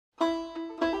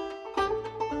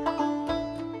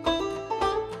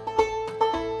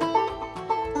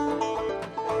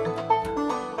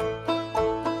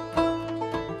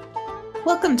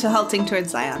Welcome to Halting Towards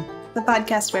Zion, the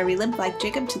podcast where we limp like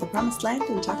Jacob to the promised land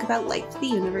and talk about life, the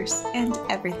universe, and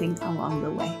everything along the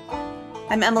way.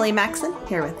 I'm Emily Maxon,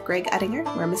 here with Greg Ettinger.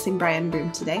 We're missing Brian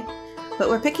Broom today, but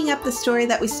we're picking up the story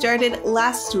that we started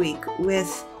last week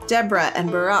with Deborah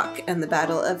and Barak and the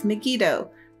Battle of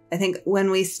Megiddo. I think when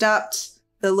we stopped,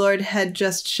 the Lord had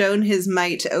just shown his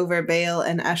might over Baal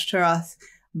and Ashtaroth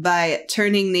by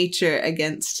turning nature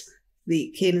against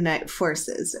the Canaanite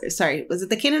forces. Sorry, was it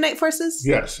the Canaanite forces?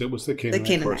 Yes, it was the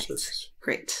Canaanite forces.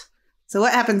 Great. So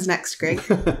what happens next, Greg?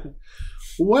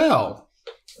 Well,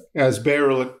 as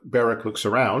Barak looks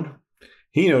around,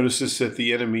 he notices that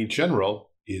the enemy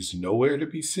general is nowhere to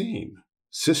be seen.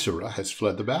 Sisera has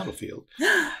fled the battlefield.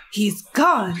 He's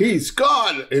gone. He's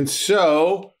gone. And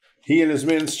so he and his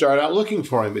men start out looking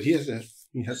for him, but he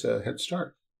has a head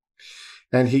start.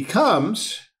 And he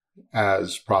comes,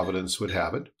 as Providence would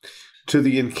have it, to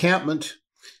the encampment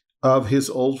of his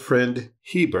old friend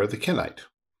Heber the Kenite.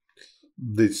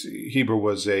 Heber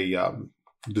was a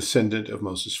descendant of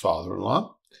Moses'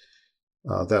 father-in-law.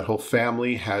 That whole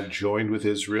family had joined with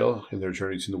Israel in their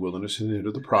journeys in the wilderness and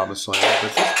into the promised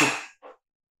land. But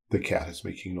the cat is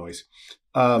making noise.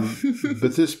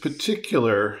 But this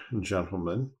particular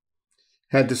gentleman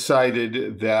had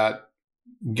decided that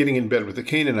getting in bed with the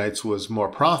Canaanites was more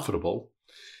profitable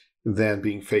than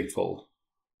being faithful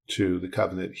to the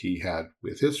covenant he had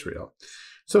with Israel.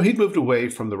 So he'd moved away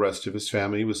from the rest of his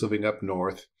family. He was living up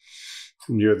north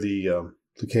near the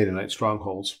Canaanite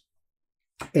strongholds.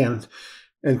 And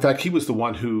in fact, he was the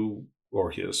one who,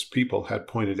 or his people, had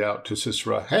pointed out to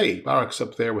Sisera, hey, Barak's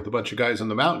up there with a bunch of guys on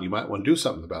the mountain. You might want to do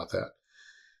something about that.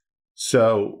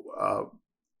 So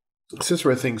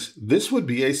Sisera thinks this would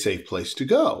be a safe place to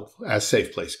go. As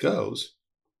safe place goes,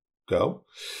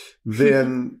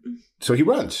 then, so he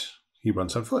runs. He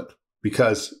runs on foot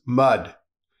because mud.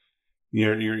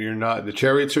 You're not, the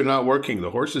chariots are not working. The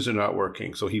horses are not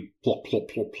working. So he plop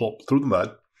through the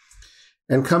mud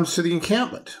and comes to the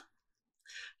encampment.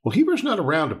 Well, Heber's not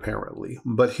around apparently,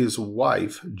 but his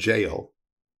wife, Jael,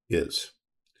 is.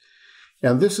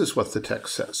 And this is what the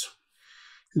text says.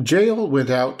 Jael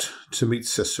went out to meet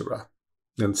Sisera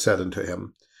and said unto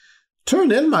him,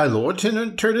 Turn in, my lord, turn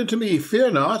into me,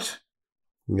 fear not.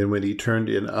 And when he turned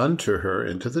in unto her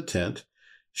into the tent,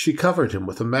 she covered him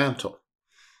with a mantle.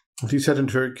 And he said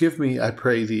unto her, Give me, I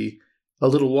pray thee, a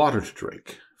little water to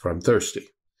drink, for I'm thirsty.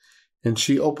 And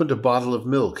she opened a bottle of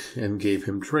milk and gave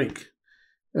him drink,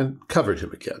 and covered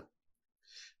him again.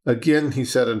 Again he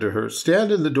said unto her,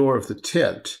 Stand in the door of the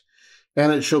tent,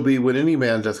 and it shall be when any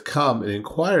man doth come and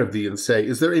inquire of thee, and say,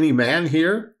 Is there any man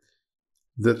here?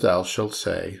 That thou shalt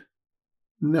say,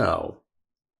 No.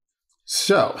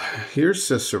 So, here's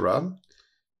Sisera.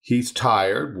 He's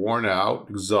tired, worn out,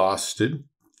 exhausted,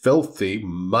 filthy,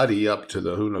 muddy up to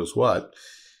the who knows what.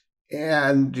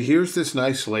 And here's this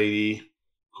nice lady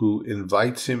who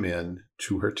invites him in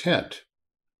to her tent.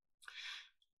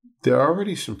 There are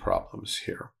already some problems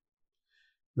here.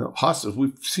 Now,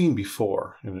 we've seen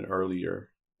before in an earlier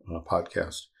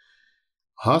podcast,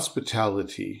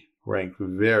 hospitality ranked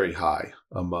very high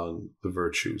among the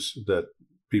virtues that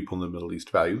people in the Middle East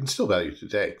value and still value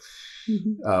today.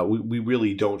 Mm-hmm. We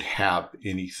really don't have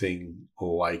anything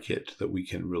like it that we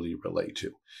can really relate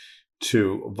to.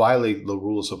 To violate the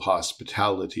rules of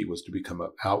hospitality was to become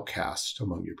an outcast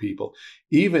among your people,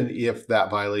 even if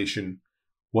that violation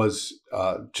was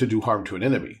to do harm to an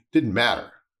enemy. Didn't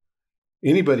matter.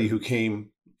 Anybody who came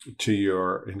to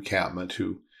your encampment,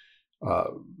 who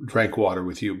drank water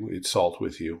with you, ate salt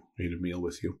with you, ate a meal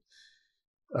with you,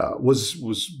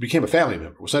 became a family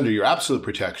member, was under your absolute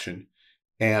protection,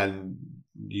 and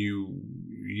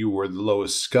you were the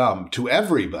lowest scum to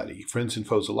everybody, friends and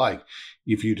foes alike,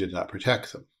 if you did not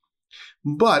protect them.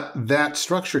 But that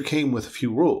structure came with a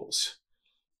few rules,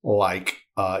 like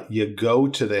you go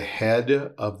to the head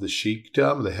of the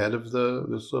sheikdom, the head of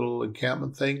this little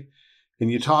encampment thing, and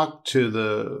you talk to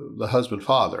the husband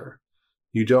father.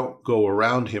 You don't go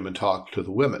around him and talk to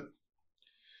the women.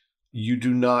 You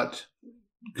do not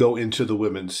go into the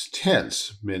women's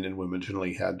tents. Men and women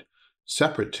generally had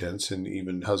separate tents, and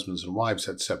even husbands and wives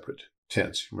had separate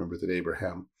tents. You remember that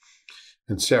Abraham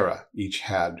and Sarah each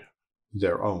had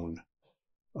their own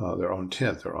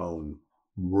tent, their own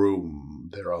room,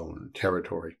 their own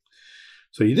territory.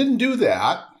 So you didn't do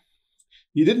that.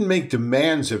 You didn't make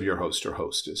demands of your host or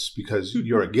hostess because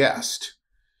you're a guest.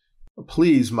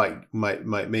 Please might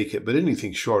make it, but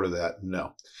anything short of that,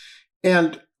 no.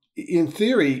 And in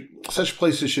theory, such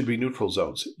places should be neutral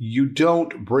zones. You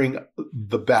don't bring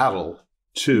the battle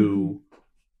to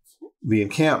the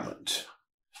encampment.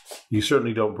 You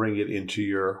certainly don't bring it into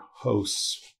your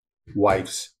host's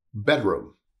wife's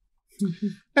bedroom.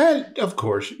 And, of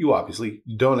course, you obviously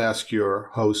don't ask your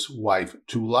host's wife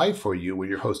to lie for you when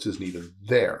your host isn't even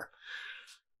there.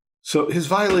 So his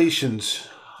violations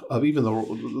of even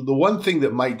the one thing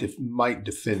that might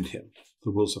defend him,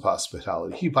 the rules of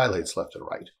hospitality, he violates left and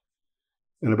right.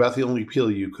 And about the only appeal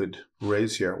you could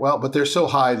raise here, well, but they're so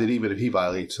high that even if he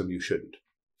violates them, you shouldn't.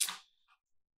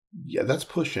 Yeah, that's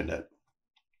pushing it,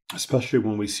 especially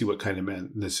when we see what kind of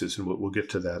man this is, and we'll get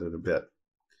to that in a bit.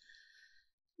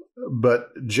 But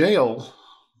Jael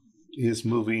is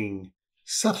moving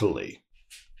subtly.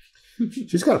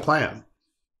 She's got a plan.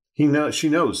 She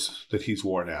knows that he's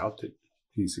worn out, that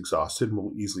he's exhausted, and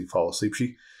will easily fall asleep.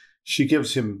 She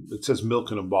gives him, it says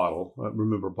milk in a bottle.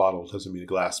 Remember, bottle doesn't mean a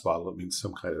glass bottle. It means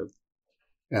some kind of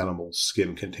animal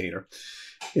skin container.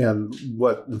 And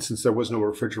since there was no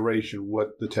refrigeration,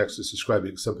 what the text is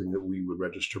describing is something that we would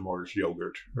register more as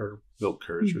yogurt or milk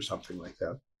curds or something like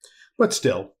that. But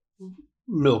still,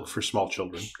 milk for small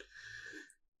children.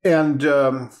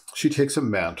 And she takes a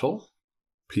mantle,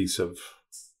 piece of,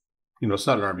 it's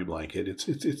not an army blanket.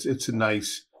 It's a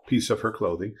nice piece of her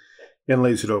clothing, and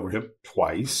lays it over him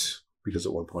twice, because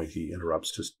at one point he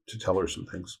interrupts to tell her some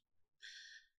things.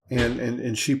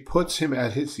 And she puts him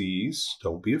at his ease.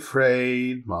 Don't be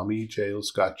afraid. Mommy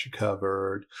Jael's got you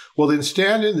covered. Well, then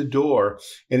stand in the door,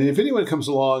 and if anyone comes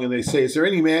along and they say, is there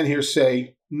any man here?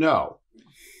 Say, no.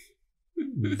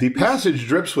 The passage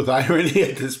drips with irony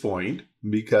at this point,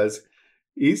 because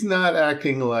he's not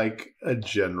acting like a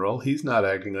general. He's not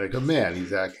acting like a man.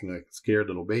 He's acting like a scared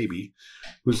little baby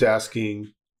who's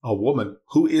asking a woman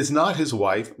who is not his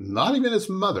wife, not even his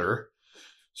mother,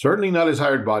 certainly not his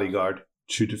hired bodyguard,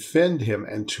 to defend him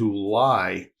and to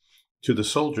lie to the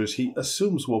soldiers he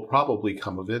assumes will probably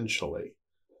come eventually,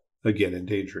 again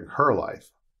endangering her life.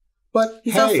 But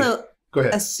he's also go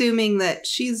ahead. Assuming that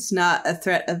she's not a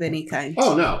threat of any kind.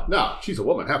 Oh no, she's a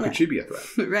woman. How could she be a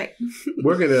threat? Right.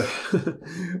 We're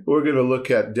gonna look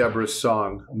at Deborah's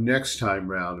song next time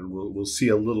round, and we'll see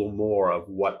a little more of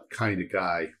what kind of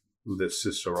guy this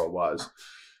Sisera was.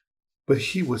 But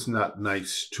he was not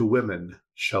nice to women,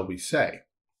 shall we say.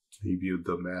 He viewed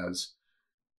them as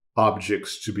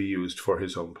objects to be used for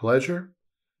his own pleasure.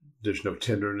 There's no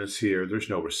tenderness here. There's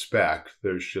no respect.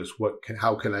 There's just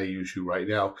how can I use you right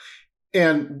now?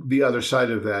 And the other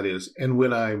side of that is, and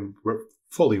when I'm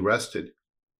fully rested,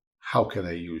 how can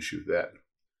I use you then?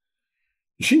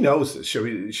 She knows this. I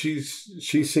mean, she's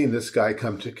seen this guy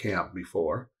come to camp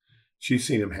before. She's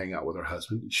seen him hang out with her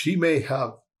husband. She may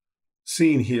have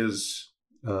seen his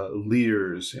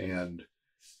leers and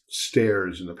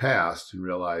stares in the past and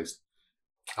realized,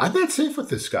 I'm not safe with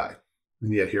this guy.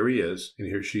 And yet here he is, and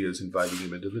here she is inviting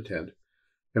him into the tent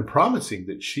and promising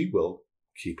that she will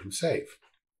keep him safe.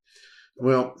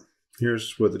 Well,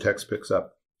 here's where the text picks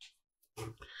up.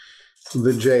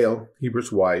 Then Jael,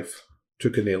 Heber's wife,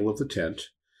 took a nail of the tent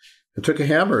and took a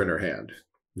hammer in her hand,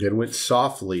 and went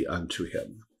softly unto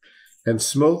him, and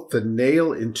smote the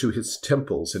nail into his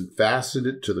temples, and fastened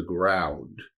it to the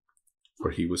ground. For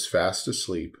he was fast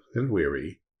asleep and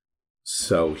weary,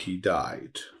 so he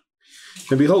died.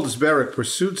 And behold, as Barak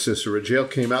pursued Sisera, Jael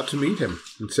came out to meet him,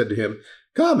 and said to him,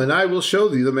 Come, and I will show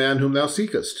thee the man whom thou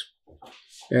seekest.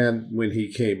 And when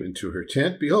he came into her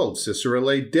tent, behold, Sisera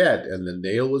lay dead, and the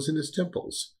nail was in his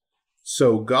temples.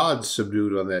 So God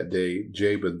subdued on that day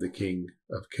Jabin the king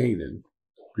of Canaan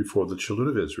before the children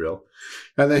of Israel.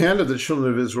 And the hand of the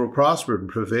children of Israel prospered and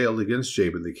prevailed against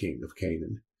Jabin the king of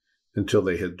Canaan, until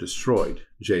they had destroyed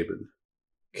Jabin,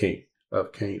 king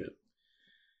of Canaan.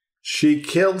 She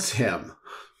kills him.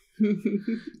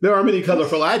 There are many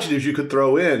colorful adjectives you could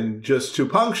throw in just to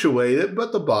punctuate it,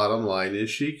 but the bottom line is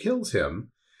she kills him.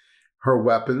 Her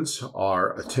weapons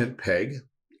are a tent peg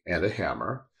and a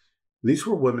hammer. These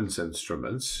were women's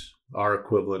instruments. Our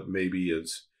equivalent maybe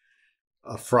is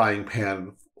a frying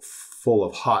pan full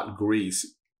of hot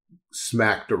grease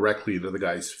smacked directly into the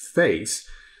guy's face.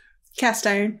 Cast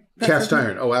iron. Cast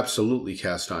iron. Oh, absolutely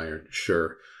cast iron.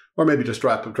 Sure. Or maybe just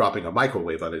dropping a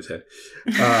microwave on his head.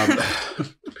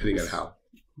 Depending on how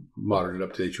modern and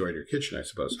up-to-date you are in your kitchen, I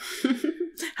suppose.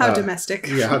 How domestic.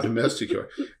 Yeah, how domestic you are.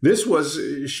 This was,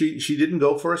 she didn't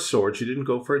go for a sword. She didn't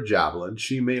go for a javelin.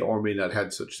 She may or may not have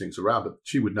had such things around, but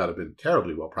she would not have been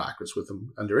terribly well practiced with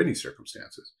them under any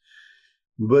circumstances.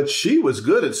 But she was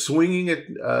good at swinging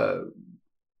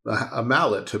a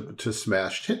mallet to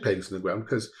smash tent pegs in the ground,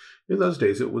 because in those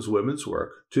days it was women's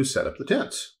work to set up the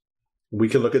tents. We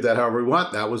can look at that however we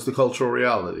want. That was the cultural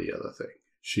reality of the thing.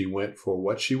 She went for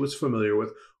what she was familiar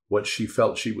with, what she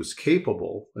felt she was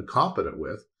capable and competent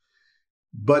with,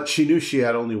 but she knew she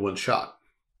had only one shot.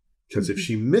 Because if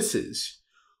she misses,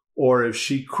 or if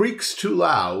she creaks too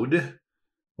loud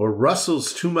or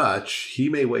rustles too much, he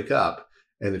may wake up.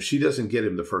 And if she doesn't get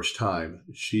him the first time,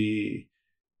 she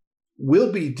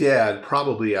will be dead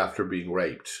probably after being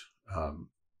raped,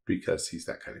 because he's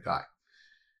that kind of guy.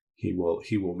 He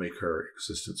will make her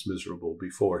existence miserable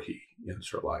before he ends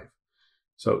her life.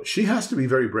 So she has to be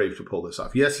very brave to pull this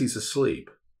off. Yes, he's asleep,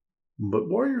 but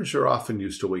warriors are often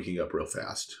used to waking up real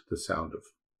fast, the sound of,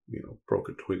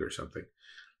 broken twig or something.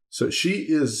 So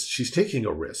she's taking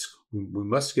a risk. We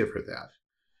must give her that.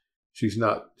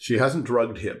 She hasn't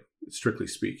drugged him, strictly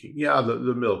speaking. Yeah,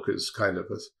 the milk is kind of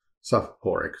a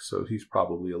soporific, so he's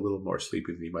probably a little more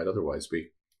sleepy than he might otherwise be.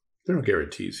 There are no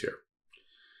guarantees here.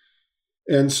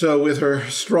 And so with her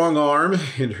strong arm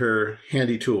and her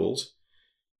handy tools,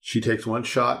 she takes one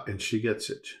shot and she gets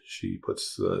it. She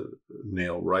puts the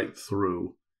nail right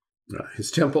through his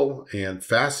temple and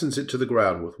fastens it to the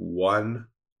ground with 1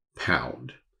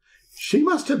 pound. She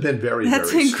must have been very,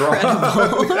 very strong. That's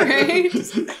incredible, right?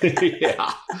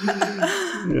 Yeah.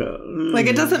 Like,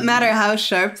 it doesn't matter how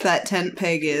sharp that tent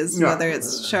peg is, whether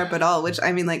it's sharp at all, which,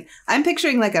 I mean, like, I'm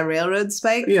picturing like a railroad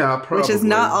spike. Yeah, probably. Which is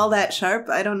not all that sharp.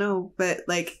 I don't know. But,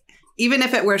 like, even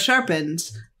if it were sharpened,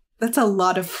 that's a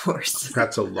lot of force.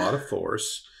 That's a lot of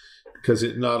force. Because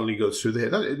it not only goes through the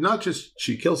head, not just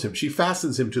she kills him, she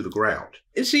fastens him to the ground.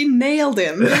 She nailed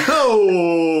him.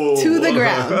 Oh! To the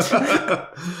ground.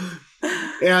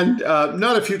 And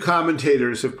not a few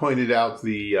commentators have pointed out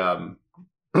the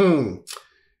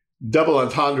double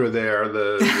entendre there,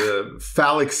 the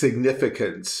phallic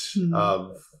significance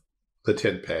of the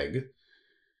tent peg.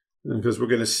 Because we're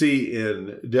going to see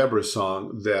in Deborah's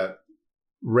song that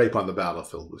rape on the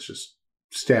battlefield was just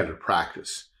standard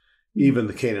practice. Even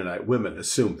the Canaanite women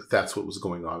assumed that that's what was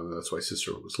going on, and that's why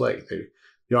Sisera was late.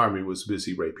 The army was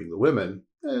busy raping the women,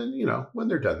 and, when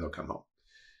they're done, they'll come home.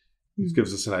 This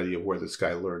gives us an idea of where this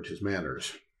guy learned his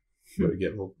manners. But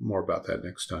again, more about that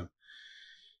next time.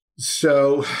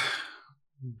 So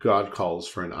God calls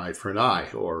for an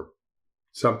eye, or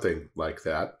something like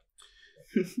that.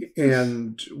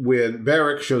 And when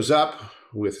Barak shows up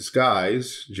with his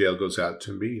guys, Jael goes out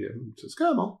to meet him. Says,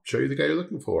 "Come, I'll show you the guy you're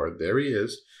looking for." There he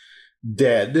is,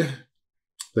 dead.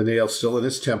 The nail still in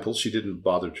his temple. She didn't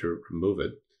bother to remove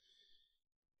it.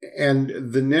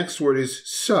 And the next word is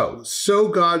so. So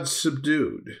God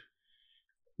subdued.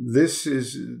 This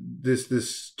is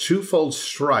this twofold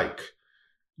strike.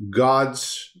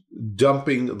 God's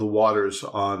dumping the waters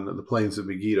on the plains of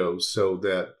Megiddo so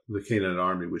that the Canaanite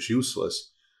army was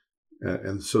useless,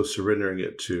 and so surrendering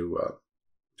it to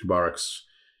Barak's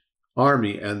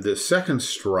army. And the second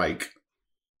strike,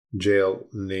 Jael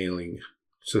nailing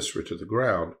Sisera to the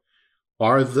ground,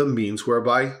 are the means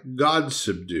whereby God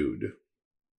subdued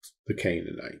the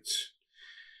Canaanites.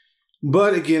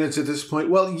 But again, it's at this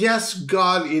point, well, yes,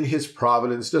 God in his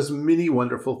providence does many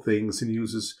wonderful things and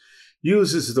uses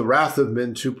the wrath of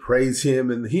men to praise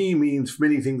him, and he means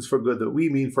many things for good that we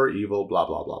mean for evil, blah,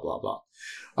 blah, blah, blah, blah.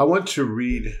 I want to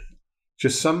read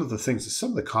just some of the things that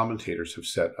some of the commentators have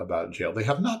said about Jael. They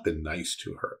have not been nice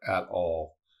to her at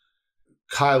all.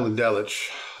 Keil and Delitzsch,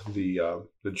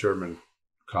 the German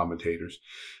commentators,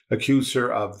 accuse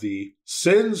her of the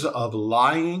sins of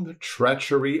lying,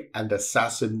 treachery, and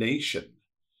assassination.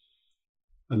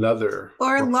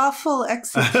 Or lawful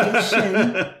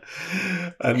execution.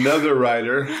 Another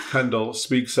writer, Kundal,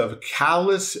 speaks of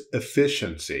callous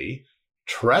efficiency,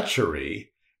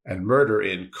 treachery, and murder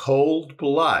in cold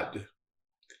blood.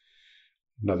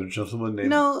 Another gentleman named...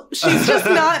 No, she's just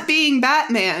not being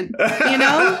Batman,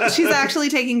 She's actually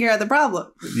taking care of the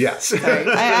problem. Yes. Sorry,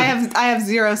 I have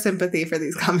zero sympathy for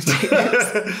these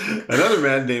commentators. Another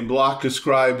man named Bloch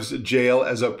describes Jael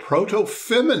as a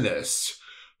proto-feminist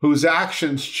whose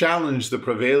actions challenge the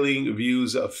prevailing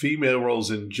views of female roles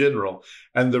in general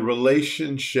and the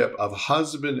relationship of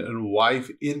husband and wife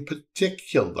in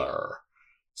particular.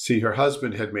 See, her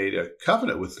husband had made a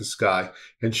covenant with this guy,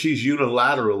 and she's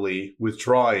unilaterally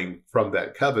withdrawing from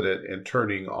that covenant and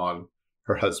turning on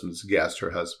her husband's guest,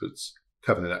 her husband's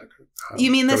covenant.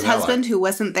 You mean this husband who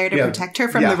wasn't there to protect her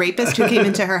from the rapist who came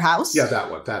into her house? Yeah,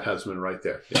 that one. That husband right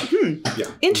there. Yeah.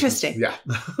 Yeah. Interesting. Yeah.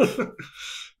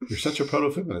 You're such a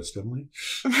proto-feminist, Emily.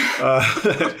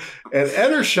 And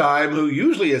Edersheim, who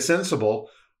usually is sensible,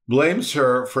 blames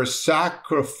her for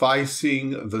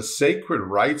sacrificing the sacred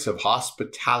rites of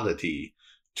hospitality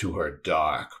to her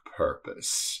dark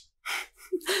purpose.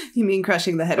 You mean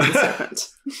crushing the head of the serpent?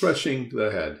 Crushing the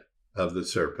head of the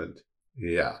serpent,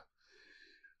 yeah.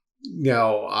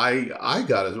 Now, I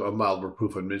got a mild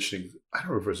reproof on mentioning, I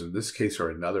don't know if it was in this case or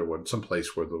another one,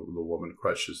 someplace where the woman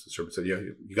crushes the serpent. Said, "Yeah,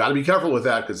 you got to be careful with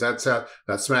that because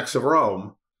that smacks of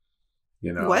Rome."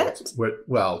 What?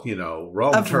 Well,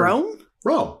 Rome. Of Rome?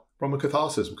 Roman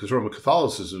Catholicism, because Roman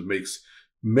Catholicism makes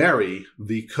Mary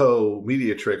the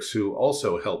co-mediatrix who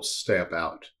also helps stamp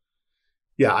out.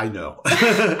 Yeah, I know.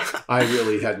 I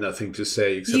really had nothing to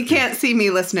say. Except you can't see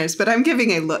me, listeners, but I'm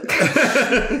giving a look.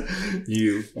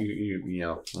 You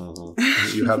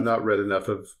have not read enough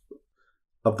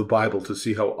of the Bible to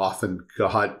see how often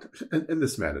God, and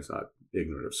this man is not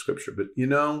ignorant of Scripture, but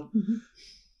mm-hmm.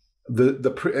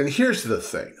 And here's the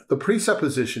thing: the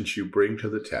presuppositions you bring to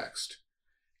the text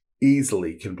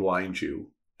easily can blind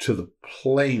you to the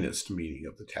plainest meaning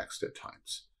of the text at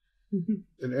times.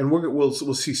 Mm-hmm. And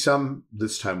we'll see some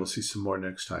this time. We'll see some more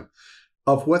next time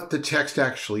of what the text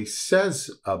actually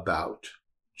says about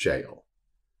Jael.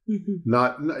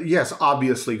 Mm-hmm. Yes,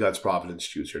 obviously God's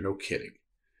providence used her. No kidding.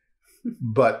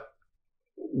 But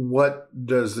what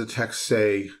does the text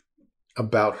say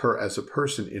about her as a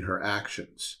person in her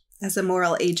actions? As a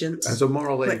moral agent.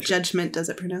 What judgment does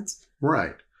it pronounce?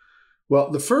 Right. Well,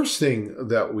 the first thing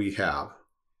that we have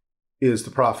is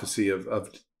the prophecy of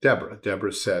Deborah.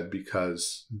 Deborah said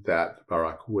because that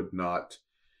Barak would not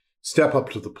step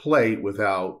up to the plate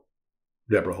without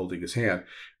Deborah holding his hand,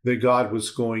 that God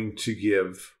was going to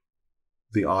give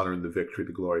the honor and the victory,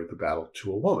 the glory of the battle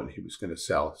to a woman. He was going to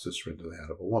sell Sisera into the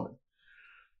hand of a woman.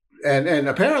 And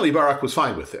apparently Barak was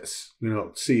fine with this. You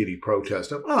don't see any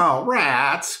protest of, oh,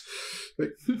 rats. I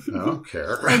don't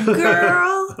care. A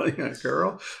girl. Yeah,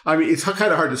 girl. I mean, it's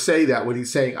kind of hard to say that when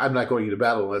he's saying, I'm not going into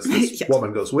battle unless this yes.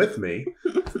 woman goes with me.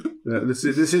 This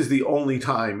is the only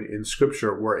time in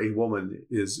Scripture where a woman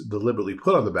is deliberately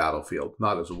put on the battlefield,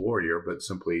 not as a warrior, but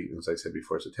simply, as I said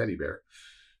before, as a teddy bear.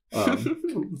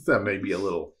 That may be a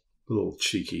little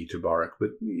cheeky to Barak,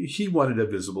 but he wanted a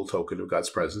visible token of God's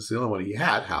presence. The only one he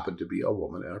had happened to be a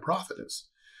woman and a prophetess.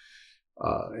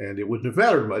 And it wouldn't have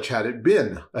mattered much had it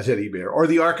been a teddy bear or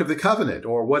the Ark of the Covenant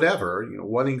or whatever,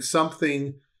 wanting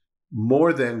something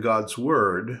more than God's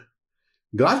word.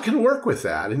 God can work with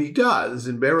that, and he does.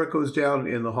 And Barak goes down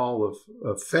in the hall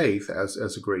of faith as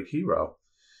a great hero.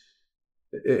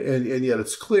 And yet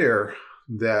it's clear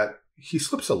that he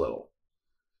slips a little.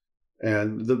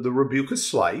 And the rebuke is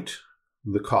slight,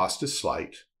 the cost is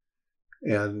slight,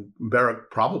 and Barak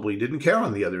probably didn't care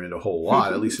on the other end a whole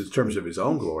lot, at least in terms of his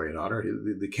own glory and honor.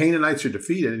 The Canaanites are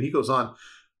defeated, and he goes on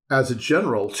as a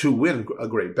general to win a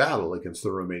great battle against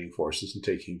the remaining forces and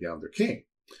taking down their king.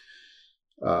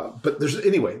 But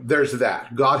there's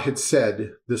that. God had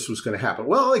said this was going to happen.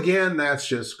 Well, again, that's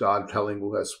just God telling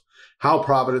us how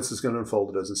providence is going to unfold.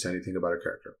 It doesn't say anything about our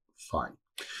character. Fine.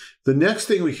 The next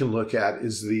thing we can look at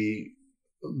is the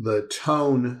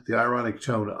tone, the ironic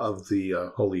tone of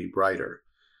the holy writer,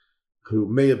 who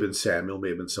may have been Samuel, may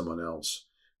have been someone else.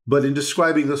 But in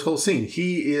describing this whole scene,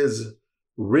 he is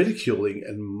ridiculing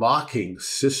and mocking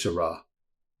Sisera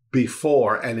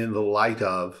before and in the light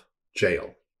of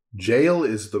Jael. Jael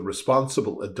is the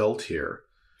responsible adult here,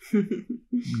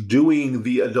 doing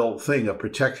the adult thing of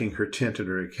protecting her tent and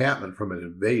her encampment from an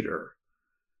invader.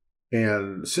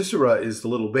 And Sisera is the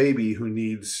little baby who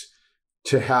needs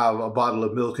to have a bottle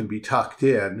of milk and be tucked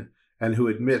in, and who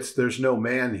admits there's no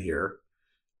man here.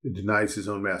 He denies his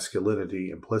own masculinity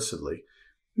implicitly.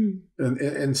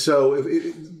 And so,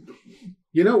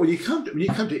 when you come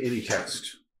to any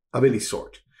text of any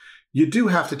sort, you do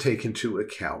have to take into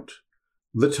account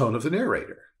the tone of the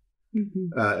narrator.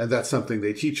 Mm-hmm. And that's something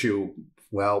they teach you.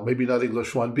 Well, maybe not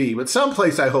English 1B, but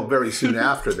someplace I hope very soon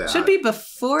after that. Should be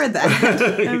before that.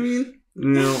 I mean,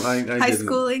 I high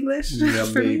school English. Yeah,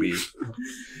 maybe.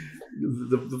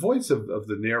 The voice of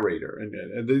the narrator,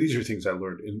 and these are things I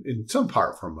learned in some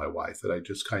part from my wife that I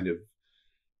just kind of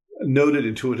noted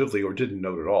intuitively or didn't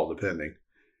note at all, depending.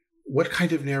 What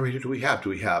kind of narrator do we have? Do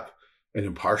we have an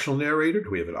impartial narrator?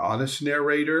 Do we have an honest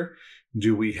narrator?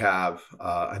 Do we have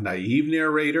a naive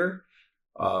narrator?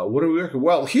 What are we working?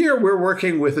 Well, here we're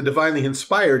working with a divinely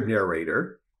inspired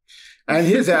narrator, and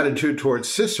his attitude towards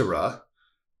Sisera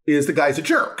is the guy's a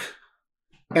jerk,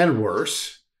 and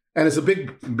worse, and is a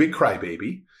big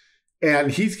crybaby,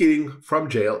 and he's getting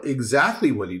from Jael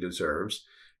exactly what he deserves,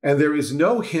 and there is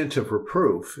no hint of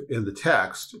reproof in the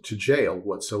text to Jael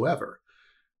whatsoever.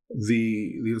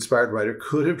 The inspired writer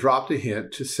could have dropped a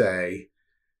hint to say,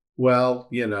 well,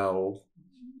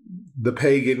 the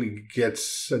pagan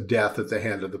gets a death at the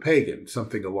hand of the pagan,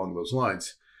 something along those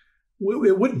lines.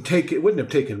 It wouldn't have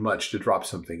taken much to drop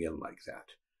something in like that.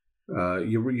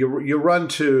 You run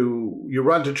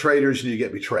to traitors and you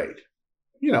get betrayed.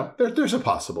 There's a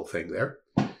possible thing there,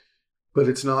 but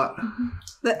it's not.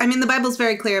 I mean, the Bible's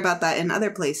very clear about that in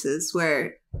other places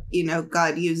where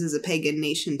God uses a pagan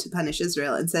nation to punish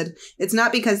Israel and said, it's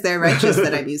not because they're righteous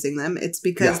that I'm using them. It's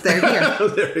because they're here.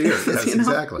 They're here. Yes,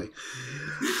 exactly.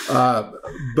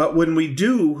 But when we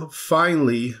do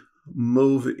finally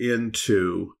move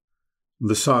into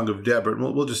the Song of Deborah,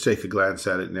 and we'll just take a glance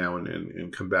at it now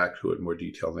and come back to it in more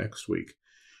detail next week.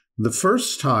 The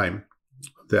first time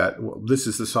this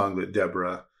is the song that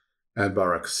Deborah and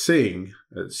Barak sing.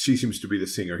 She seems to be the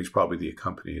singer. He's probably the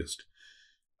accompanist.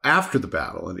 After the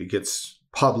battle, and it gets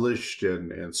published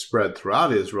and spread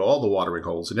throughout Israel, all the watering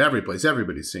holes in every place.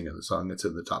 Everybody's singing the song. It's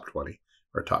in the top 20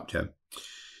 or top 10.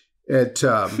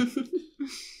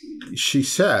 She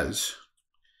says,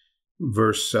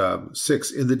 verse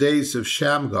 6, in the days of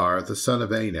Shamgar, the son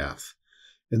of Anath,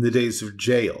 in the days of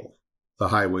Jael, the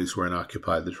highways were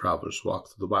unoccupied, the travelers walked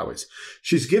through the byways.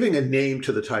 She's giving a name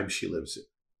to the time she lives in.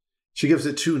 She gives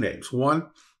it two names.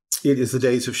 One, it is the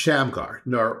days of Shamgar.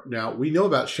 Now we know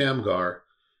about Shamgar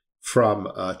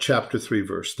from chapter 3,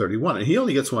 verse 31, and he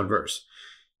only gets one verse.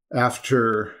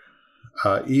 After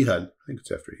Ehud, I think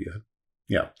it's after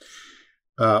Ehud,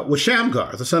 was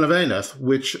Shamgar, the son of Anath,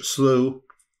 which slew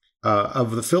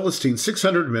of the Philistines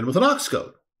 600 men with an ox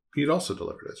goad. He had also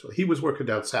delivered Israel. He was working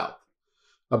down south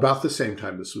about the same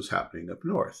time this was happening up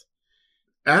north.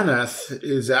 Anath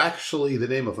is actually the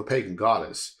name of a pagan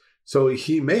goddess. So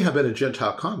he may have been a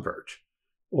Gentile convert,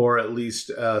 or at least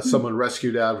someone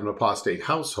rescued out of an apostate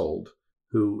household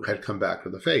who had come back to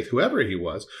the faith. Whoever he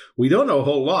was, we don't know a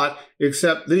whole lot,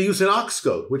 except that he used an ox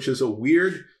goad, which is a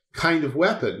weird kind of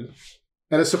weapon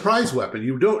and a surprise weapon.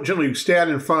 You don't generally stand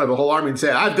in front of a whole army and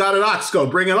say, I've got an ox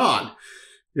goad, bring it on.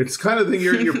 It's kind of the thing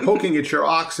you're poking at your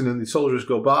oxen and the soldiers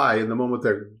go by, and the moment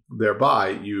they're by,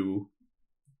 you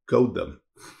goad them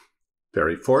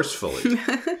very forcefully.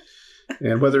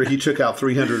 And whether he took out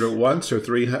 300 at once or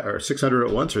 600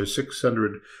 at once or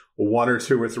 600 one or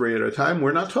two or three at a time,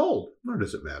 we're not told. Nor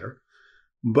does it matter.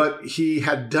 But he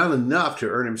had done enough to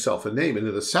earn himself a name. And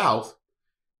in the South,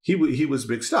 he was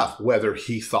big stuff, whether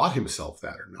he thought himself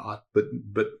that or not.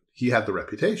 But he had the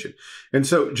reputation. And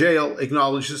so Jael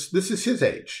acknowledges this is his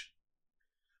age.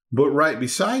 But right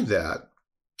beside that,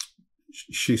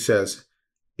 she says,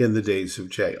 in the days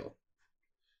of Jael.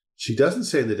 She doesn't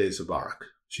say in the days of Barak.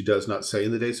 She does not say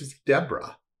in the days of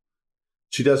Deborah.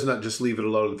 She does not just leave it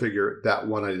alone and figure that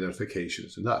one identification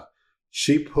is enough.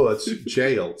 She puts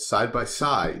Jael side by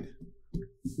side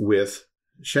with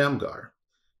Shamgar.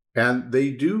 And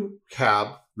they do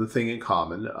have the thing in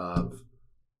common of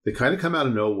they kind of come out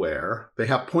of nowhere. They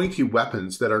have pointy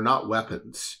weapons that are not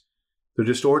weapons. They're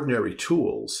just ordinary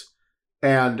tools.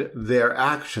 And their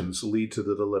actions lead to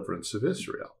the deliverance of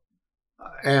Israel.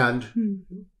 And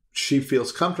she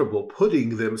feels comfortable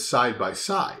putting them side by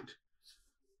side.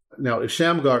 Now, if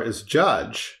Shamgar is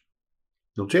judge,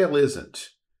 Jael isn't.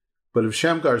 But if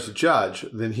Shamgar is a judge,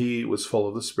 then he was full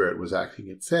of the Spirit, was acting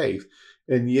in faith.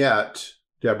 And yet,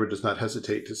 Deborah does not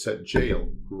hesitate to set Jael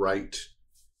right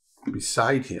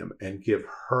beside him and give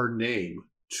her name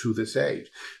to this age.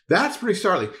 That's pretty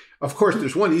startling. Of course,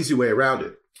 there's one easy way around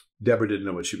it. Deborah didn't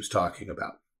know what she was talking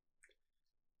about.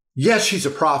 Yes, she's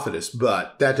a prophetess,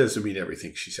 but that doesn't mean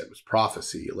everything she said was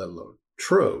prophecy, let alone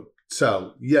true.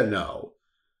 So,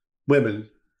 women.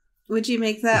 Would you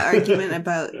make that argument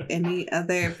about any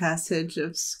other passage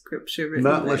of scripture written?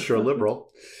 Not unless you're a liberal,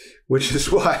 which is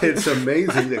why it's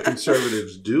amazing that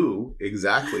conservatives do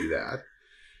exactly that.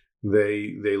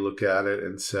 They look at it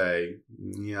and say,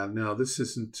 this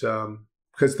isn't,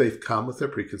 because they've come with their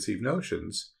preconceived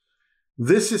notions.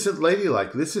 This isn't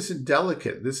ladylike. This isn't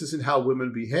delicate. This isn't how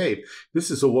women behave. This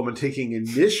is a woman taking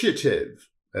initiative,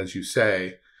 as you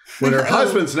say, when her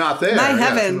husband's not there. My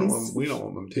heavens. We don't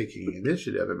want them taking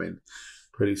initiative. I mean,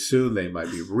 pretty soon they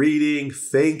might be reading,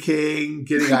 thinking,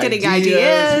 getting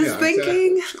ideas.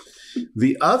 Thinking. Exactly.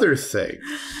 The other thing,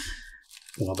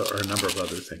 well, there are a number of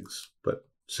other things, but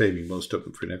saving most of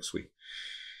them for next week.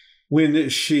 When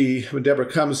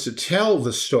Deborah comes to tell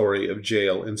the story of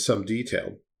Jael in some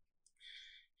detail,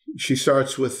 she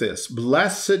starts with this: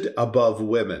 blessed above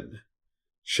women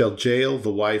shall Jael,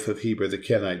 the wife of Heber the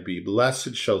Kenite, be.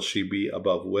 Blessed shall she be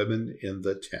above women in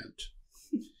the tent.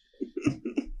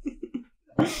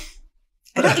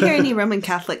 I don't hear any Roman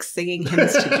Catholics singing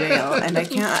hymns to Jael, and I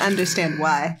can't understand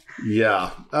why.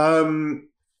 Yeah.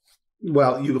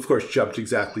 Well, you, of course, jumped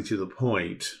exactly to the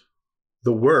point.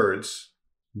 The words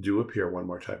do appear one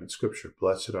more time in Scripture.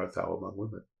 Blessed art thou among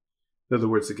women. In other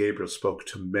words, that Gabriel spoke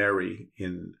to Mary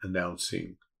in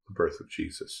announcing the birth of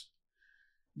Jesus.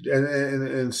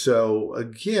 And so,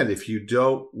 again, if you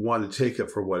don't want to take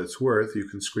it for what it's worth, you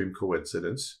can scream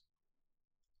coincidence.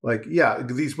 Like, yeah,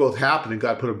 these both happened and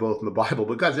God put them both in the Bible,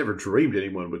 but God's never dreamed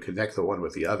anyone would connect the one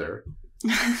with the other.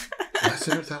 Blessed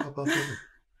art thou above women.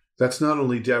 That's not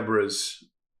only Deborah's,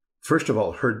 first of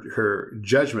all, her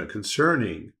judgment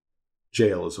concerning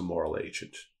Jael as a moral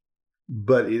agent,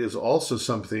 but it is also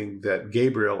something that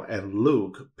Gabriel and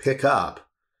Luke pick up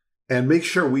and make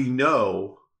sure we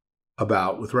know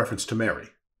about with reference to Mary.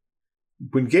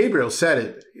 When Gabriel said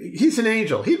it, he's an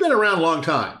angel. He'd been around a long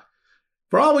time.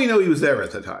 For all we know, he was there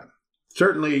at the time.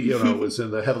 Certainly, it was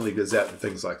in the Heavenly Gazette and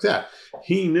things like that.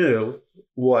 He knew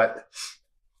what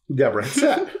Deborah had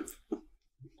said.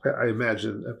 I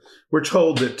imagine we're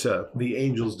told that the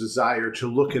angels desire to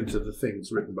look into the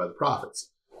things written by the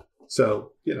prophets.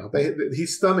 So,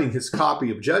 he's thumbing his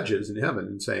copy of Judges in heaven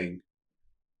and saying,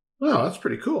 "Oh, that's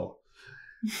pretty cool."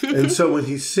 And so when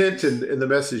he sent in the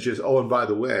messages, "Oh, and by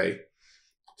the way,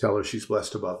 tell her she's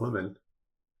blessed above women."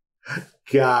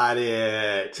 Got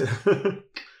it.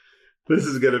 This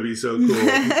is going to be so cool.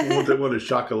 I want to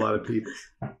shock a lot of people.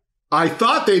 I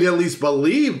thought they'd at least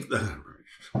believe.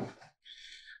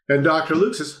 And Dr.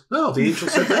 Luke says, "No, the angel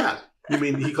said that. You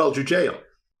mean he called you Jael?"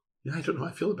 Yeah, I don't know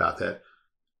how I feel about that.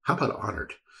 How about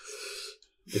honored?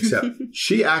 Except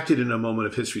she acted in a moment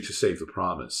of history to save the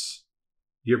promise.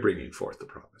 You're bringing forth the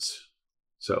promise.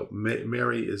 So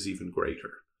Mary is even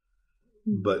greater.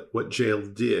 But what Jael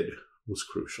did was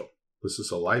crucial. This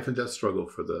is a life and death struggle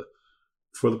for the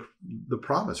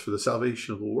promise, for the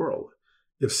salvation of the world.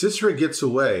 If Sisera gets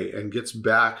away and gets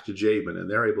back to Jabin and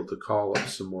they're able to call up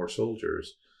some more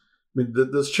soldiers, I mean,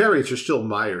 those chariots are still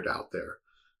mired out there.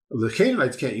 The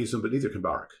Canaanites can't use them, but neither can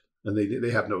Barak. And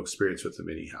they have no experience with them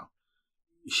anyhow.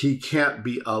 He can't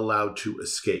be allowed to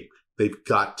escape. They've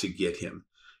got to get him.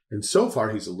 And so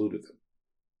far, he's eluded them.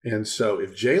 And so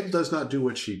if Jael does not do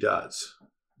what she does,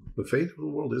 the fate of the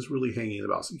world is really hanging in the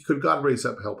balance. Could God raise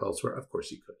up help elsewhere? Of course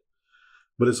he could.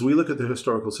 But as we look at the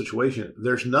historical situation,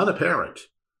 there's none apparent.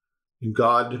 And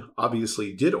God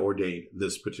obviously did ordain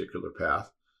this particular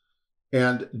path.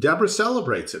 And Deborah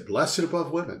celebrates it. Blessed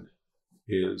above women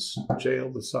is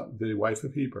Jael, the wife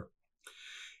of Heber.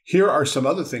 Here are some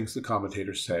other things the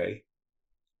commentators say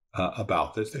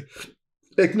about this.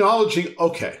 Acknowledging,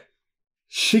 okay,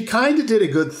 she kind of did a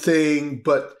good thing,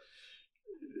 but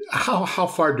how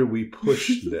far do we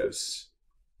push this?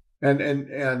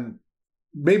 And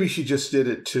maybe she just did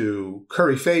it to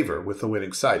curry favor with the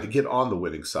winning side, to get on the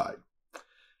winning side.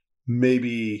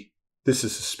 Maybe this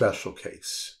is a special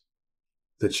case,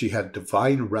 that she had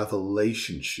divine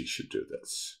revelation she should do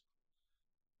this.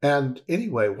 And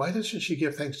anyway, why doesn't she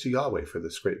give thanks to Yahweh for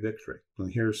this great victory?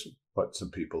 And here's what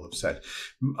some people have said.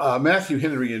 Matthew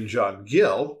Henry and John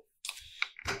Gill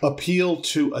appeal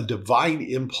to a divine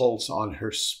impulse on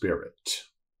her spirit.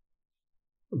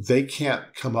 They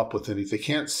can't come up with any, they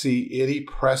can't see any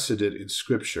precedent in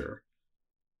Scripture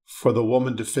for the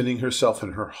woman defending herself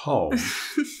in her home.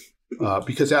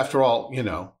 Because after all,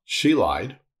 she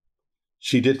lied.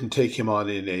 She didn't take him on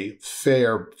in a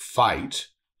fair fight.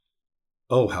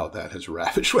 Oh, how that has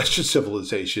ravaged Western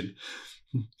civilization.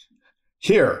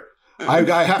 Here,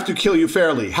 I have to kill you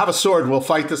fairly. Have a sword and we'll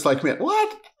fight this like men.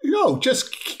 What? No,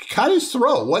 just cut his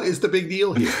throat. What is the big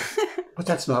deal here? But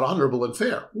that's not honorable and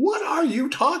fair. What are you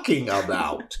talking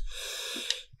about?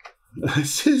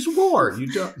 This is war. You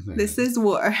don't. This is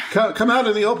war. Come out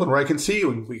in the open where I can see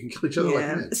you and we can kill each other like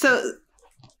men. So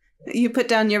you put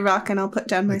down your rock and I'll put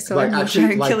down my sword and we'll try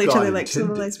and kill each other like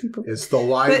civilized people. It's the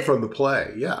line from the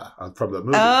play, from the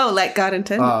movie. Oh, like God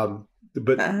intended. I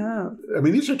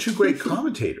mean, these are two great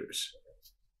commentators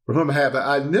for whom I have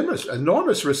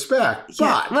enormous respect.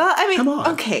 Yeah. But, well, I mean, come on.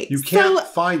 Okay. You can't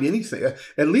find anything.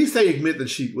 At least they admit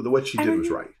that what she did was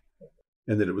right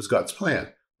and that it was God's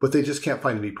plan. But they just can't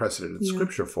find any precedent in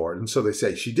Scripture for it. And so they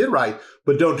say, she did right,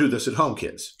 but don't do this at home,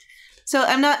 kids. So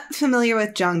I'm not familiar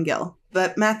with John Gill,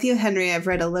 but Matthew Henry I've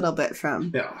read a little bit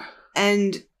from. Yeah.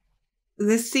 And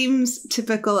this seems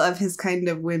typical of his kind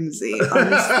of whimsy,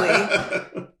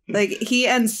 honestly. Like, he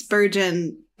and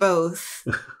Spurgeon both.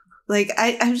 Like,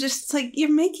 I'm just like,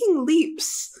 you're making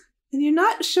leaps and you're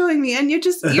not showing me, and you're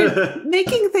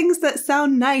making things that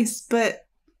sound nice, but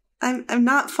I'm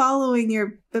not following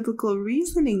your biblical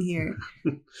reasoning here.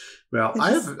 Well, I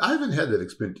haven't had that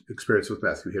experience with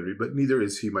Matthew Henry, but neither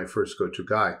is he my first go-to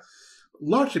guy.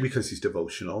 Largely because he's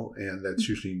devotional, and that's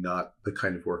usually not the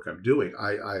kind of work I'm doing.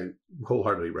 I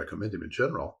wholeheartedly recommend him in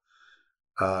general.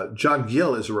 John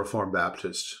Gill is a Reformed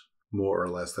Baptist, more or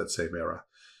less that same era.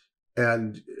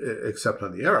 And except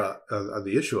on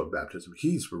the issue of baptism,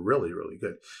 he's really, really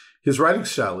good. His writing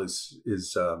style is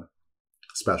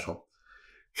special.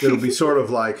 It'll be sort of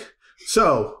like,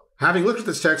 so having looked at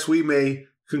this text, we may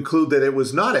conclude that it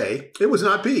was not A, it was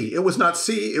not B, it was not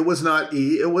C, it was not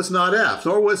E, it was not F,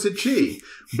 nor was it G,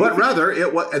 but rather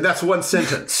it was, and that's one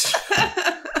sentence.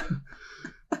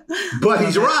 But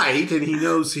he's right, and he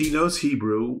knows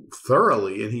Hebrew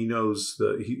thoroughly, and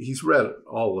he's read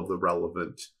all of the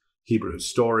relevant Hebrew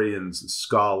historians and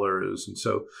scholars, and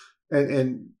so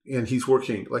and he's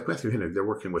working, like Matthew Hennig, they're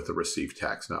working with the received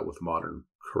text, not with modern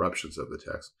corruptions of the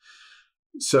text.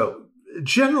 So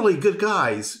generally good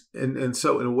guys, and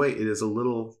so in a way it is a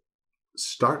little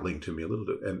startling to me, a little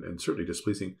bit, and certainly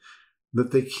displeasing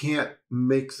that they can't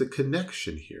make the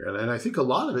connection here. And I think a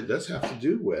lot of it does have to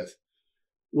do with,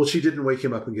 well, she didn't wake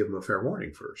him up and give him a fair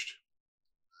warning first.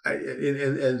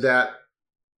 And that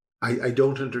I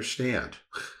don't understand.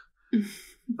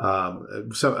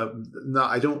 No,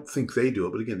 I don't think they do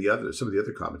it, but again, some of the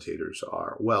other commentators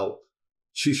are, well,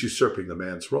 she's usurping the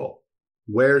man's role.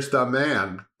 Where's the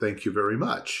man? Thank you very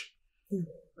much.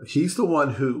 He's the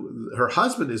one her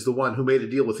husband is the one who made a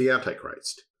deal with the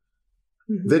Antichrist.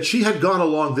 Mm-hmm. That she had gone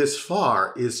along this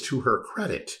far is to her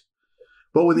credit.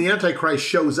 But when the Antichrist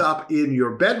shows up in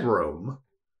your bedroom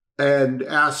and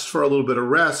asks for a little bit of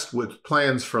rest with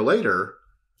plans for later,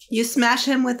 you smash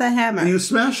him with a hammer.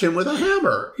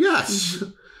 Yes.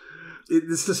 Mm-hmm.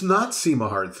 This does not seem a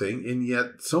hard thing, and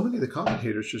yet so many of the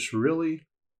commentators just really,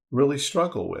 really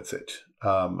struggle with it.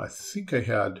 I think I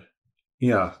had,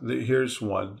 here's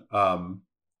one.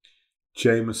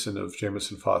 Jameson,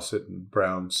 Fawcett, and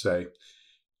Brown says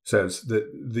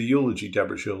that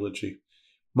Deborah's eulogy,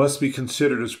 must be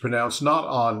considered as pronounced not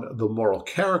on the moral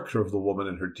character of the woman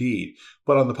and her deed,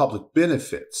 but on the public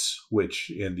benefits which,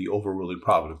 in the overruling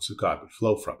providence of God, would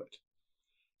flow from it.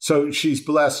 So she's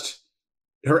blessed.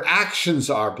 Her actions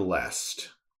are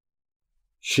blessed.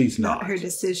 She's not. Her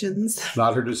decisions.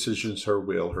 Not her decisions, her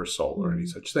will, her soul, or any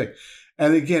such thing.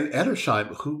 And again,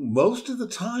 Edersheim, who most of the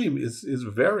time is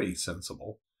very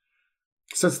sensible,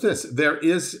 says this: there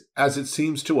is, as it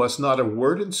seems to us, not a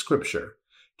word in Scripture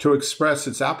to express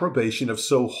its approbation of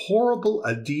so horrible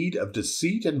a deed of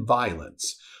deceit and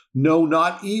violence, no,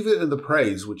 not even in the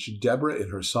praise which Deborah in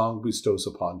her song bestows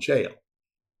upon Jael.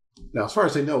 Now, as far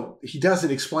as I know, he doesn't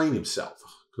explain himself.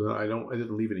 I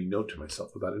didn't leave any note to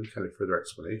myself about any kind of further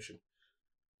explanation.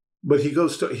 But he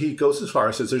goes as far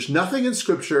as says there's nothing in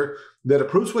Scripture that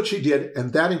approves what she did,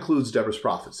 and that includes Deborah's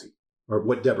prophecy, or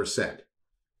what Deborah said.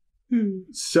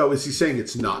 So is he saying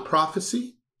it's not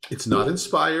prophecy? It's not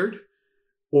inspired?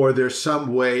 Or there's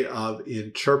some way of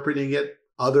interpreting it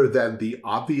other than the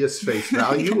obvious face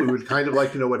value? We would kind of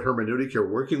like to know what hermeneutic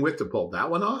you're working with to pull that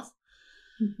one off.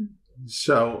 Mm-hmm.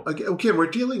 So again, we're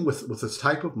dealing with this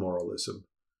type of moralism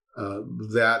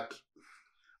that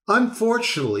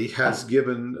unfortunately has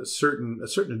given a certain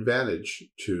advantage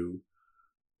to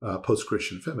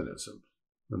post-Christian feminism.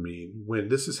 I mean, when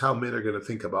this is how men are going to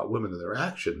think about women and their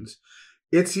actions,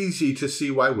 it's easy to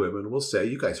see why women will say,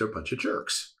 you guys are a bunch of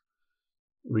jerks.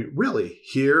 I mean, really,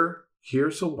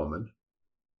 here's a woman.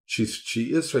 She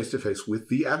is face to face with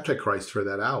the Antichrist for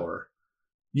that hour.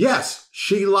 Yes,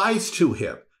 she lies to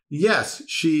him. Yes,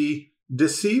 she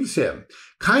deceives him.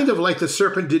 Kind of like the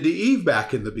serpent did to Eve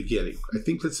back in the beginning. I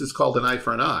think this is called an eye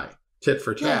for an eye, tit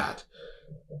for tat.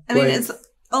 I mean, it's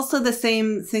also the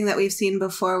same thing that we've seen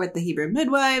before with the Hebrew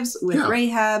midwives, with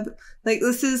Rahab. Like,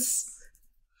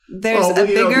 there's a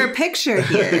bigger picture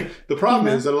here. The problem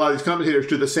is that a lot of these commentators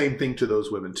do the same thing to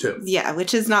those women too. Yeah,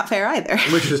 which is not fair either.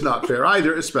 Which is not fair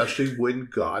either, especially when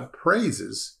God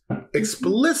praises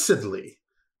explicitly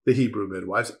the Hebrew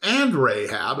midwives and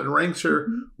Rahab and ranks her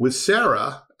with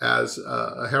Sarah as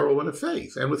a heroine of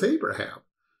faith and with Abraham.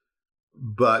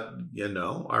 But,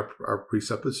 our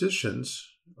presuppositions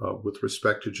with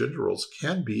respect to gender roles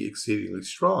can be exceedingly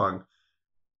strong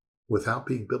without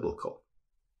being biblical.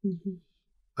 Mm-hmm.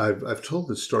 I've told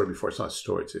this story before. It's not a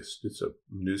story. It's a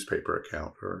newspaper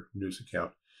account or news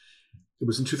account. It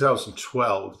was in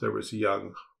 2012. There was a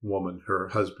young woman, her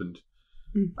husband,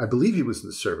 I believe he was in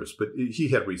the service, but he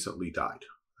had recently died,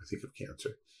 I think, of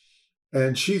cancer.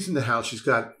 And she's in the house. She's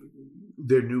got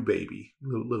their new baby,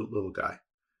 little guy.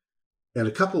 And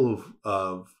a couple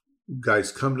of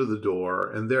guys come to the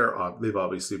door, and they've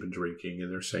obviously been drinking,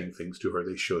 and they're saying things to her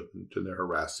they shouldn't, and they're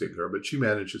harassing her. But she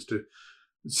manages to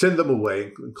send them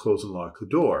away and close and lock the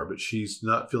door. But she's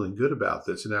not feeling good about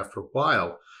this. And after a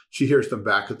while, she hears them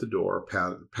back at the door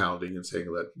pounding and saying,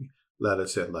 let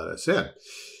us in, let us in.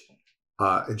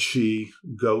 And she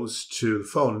goes to the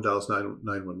phone and dials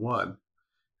 911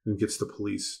 and gets the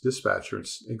police dispatcher and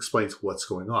explains what's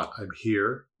going on. I'm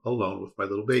here alone with my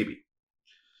little baby.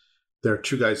 There are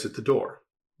two guys at the door.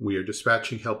 We are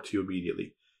dispatching help to you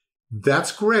immediately.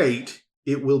 That's great.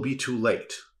 It will be too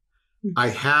late. I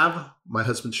have my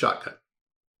husband's shotgun.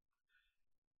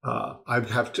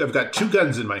 I've got 2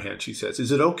 guns in my hand, she says.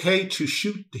 Is it okay to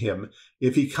shoot him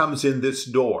if he comes in this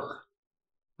door?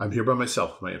 I'm here by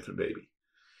myself with my infant baby.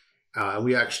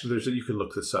 We actually, you can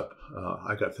look this up.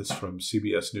 I got this from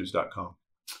cbsnews.com,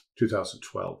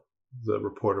 2012. The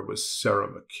reporter was Sarah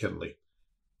McKinley.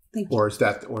 Thank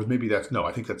you. No,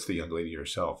 I think that's the young lady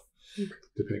herself,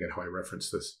 depending on how I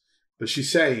reference this. But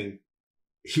she's saying,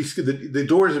 the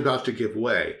door is about to give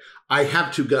way. I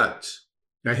have 2 guns.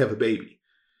 I have a baby.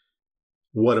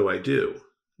 What do I do?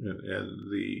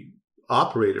 And the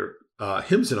operator,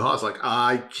 hems and haws, like,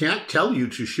 I can't tell you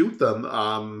to shoot them.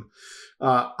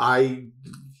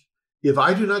 If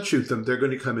I do not shoot them, they're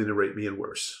going to come in and rape me and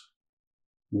worse.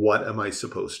 What am I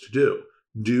supposed to do?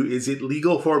 Is it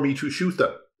legal for me to shoot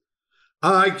them?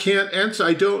 I can't answer.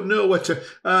 I don't know what to.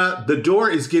 The door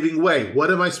is giving way.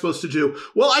 What am I supposed to do?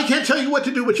 Well, I can't tell you what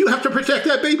to do, but you have to protect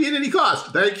that baby at any cost.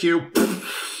 Thank you.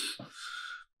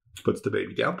 Puts the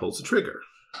baby down, pulls the trigger,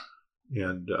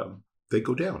 and they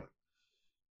go down.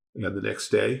 And the next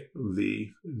day,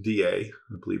 the DA,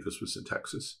 I believe this was in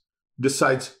Texas,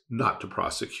 decides not to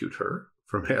prosecute her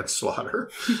for manslaughter,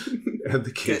 and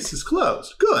the case is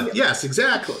closed. Good. Yep. Yes,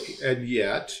 exactly. And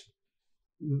yet,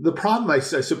 the problem, I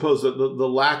suppose, the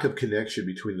lack of connection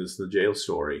between this and the Jael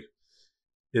story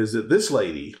is that this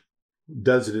lady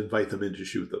doesn't invite them in to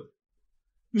shoot them.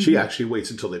 She actually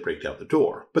waits until they break down the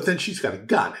door. But then she's got a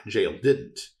gun, and Jael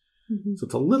didn't. So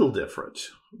it's a little different.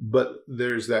 But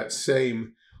there's that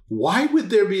same, why would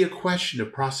there be a question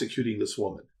of prosecuting this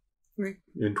woman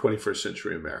in 21st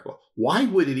century America? Why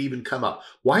would it even come up?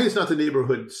 Why is not the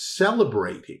neighborhood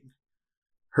celebrating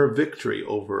her victory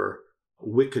over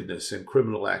wickedness and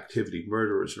criminal activity,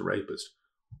 murderers and rapists,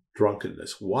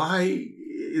 drunkenness? Why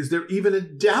is there even a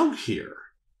doubt here?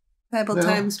 Bible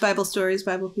times, Bible stories,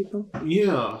 Bible people.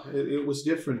 Yeah, it was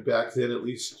different back then, at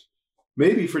least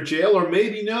maybe for Jael or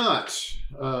maybe not.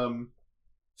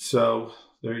 So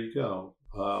there you go.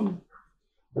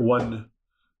 One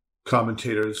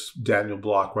commentator, Daniel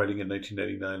Block, writing in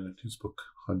 1999 in his book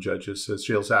on Judges, says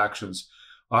Jael's actions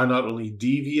are not only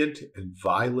deviant and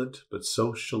violent, but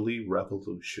socially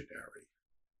revolutionary.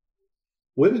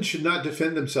 Women should not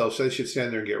defend themselves, so they should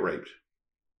stand there and get raped.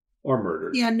 Or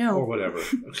murdered. Yeah, no. Or whatever.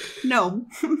 No.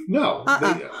 No.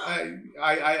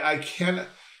 I can't.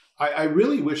 I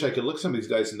really wish I could look some of these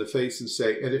guys in the face and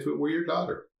say, and if it were your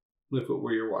daughter, if it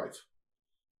were your wife,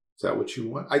 is that what you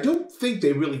want? I don't think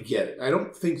they really get it. I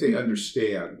don't think they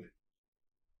understand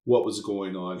what was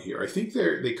going on here. I think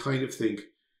they kind of think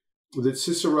that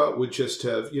Sisera would just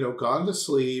have, gone to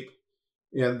sleep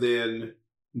and then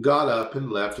got up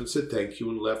and left and said thank you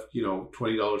and left,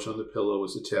 $20 on the pillow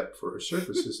as a tip for her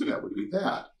services, and that would be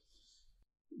that.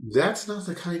 That's not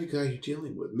the kind of guy you're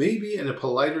dealing with. Maybe in a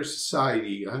politer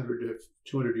society 100 to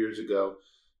 200 years ago,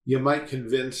 you might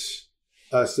convince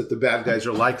us that the bad guys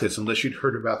are like this, unless you'd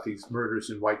heard about these murders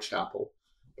in Whitechapel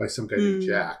by some guy named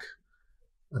Jack.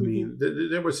 I mean,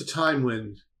 there was a time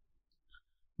when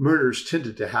murders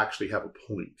tended to actually have a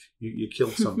point. You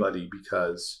killed somebody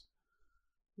because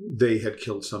they had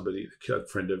killed somebody, a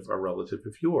friend of a relative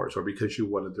of yours, or because you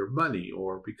wanted their money,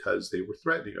 or because they were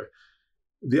threatening her.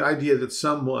 The idea that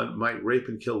someone might rape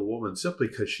and kill a woman simply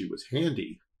because she was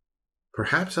handy,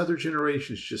 perhaps other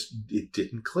generations it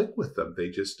didn't click with them. They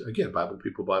just, again, Bible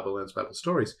people, Bible lands, Bible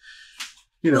stories.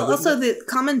 Also the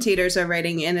commentators are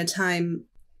writing in a time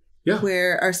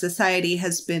where our society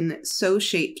has been so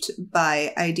shaped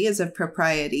by ideas of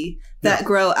propriety that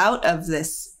grow out of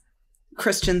this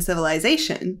Christian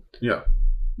civilization. Yeah.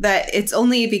 That it's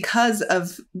only because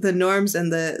of the norms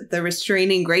and the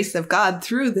restraining grace of God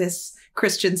through this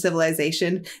Christian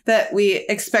civilization that we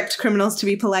expect criminals to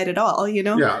be polite at all,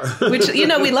 Yeah. Which,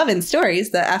 we love in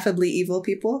stories, the affably evil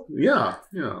people. Yeah,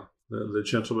 yeah. The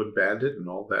gentleman bandit and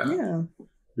all that. Yeah.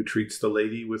 Who treats the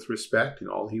lady with respect and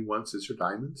all he wants is her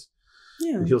diamonds.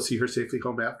 Yeah. And he'll see her safely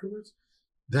home afterwards.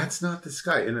 That's not this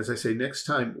guy. And as I say, next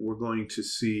time we're going to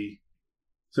see,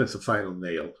 since the final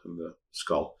nail in the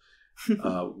skull,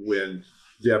 when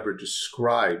Deborah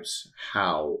describes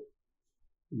how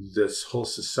this whole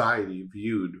society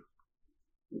viewed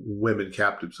women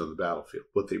captives on the battlefield,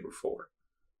 what they were for.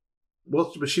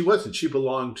 Well, but she wasn't. She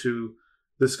belonged to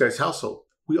this guy's household.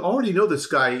 We already know this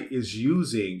guy is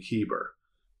using Heber.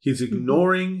 He's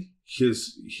ignoring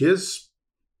his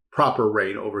proper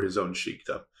reign over his own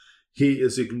sheikdom. He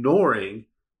is ignoring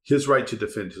his right to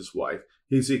defend his wife.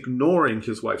 He's ignoring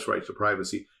his wife's right to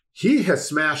privacy. He has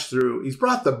smashed through. He's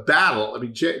brought the battle. I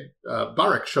mean,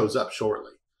 Barak shows up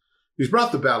shortly. He's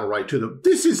brought the battle right to them.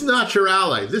 This is not your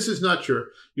ally. This is not your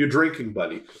drinking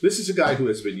buddy. This is a guy who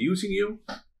has been using you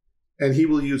And he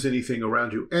will use anything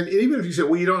around you. And even if you say,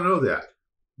 well, you don't know that.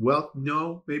 Well,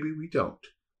 no, maybe we don't.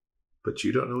 But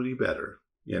you don't know any better.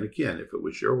 And again, if it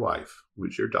was your wife, it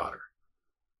was your daughter,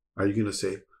 are you going to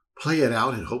say, play it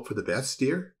out and hope for the best,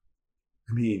 dear?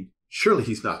 I mean, surely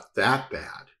he's not that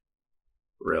bad.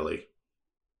 Really?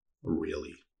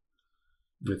 Really?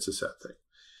 It's a sad thing.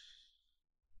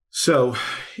 So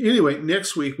anyway,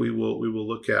 next week we will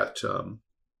look at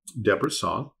Deborah's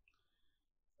song.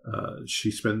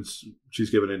 She's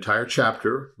given an entire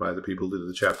chapter by the people who did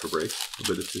the chapter break,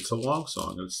 but it's a long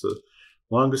song. It's the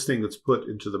longest thing that's put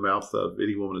into the mouth of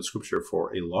any woman in Scripture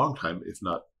for a long time, if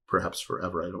not perhaps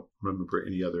forever. I don't remember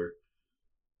any other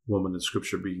woman in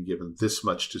Scripture being given this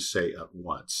much to say at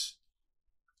once.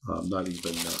 Not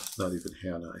even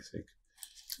Hannah, I think.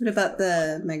 What about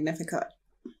the Magnificat?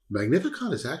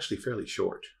 Magnificat is actually fairly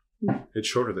short. It's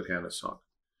shorter than Hannah's song.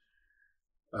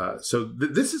 So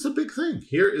this is a big thing.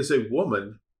 Here is a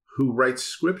woman who writes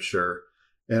Scripture,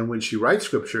 and when she writes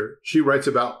Scripture, she writes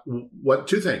about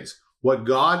two things. What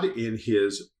God in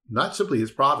his, not simply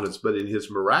his providence, but in his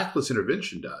miraculous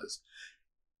intervention does,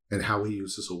 and how he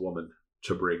uses a woman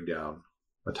to bring down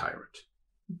a tyrant.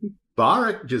 Mm-hmm.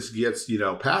 Barak just gets,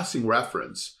 passing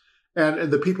reference. And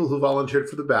the people who volunteered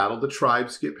for the battle, the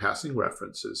tribes get passing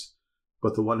references.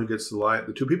 But the one who gets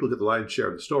the two people who get the lion's share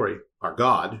of the story are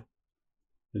God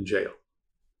and Jael.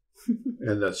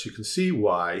 And thus you can see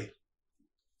why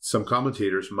some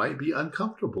commentators might be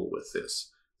uncomfortable with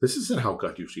this. This isn't how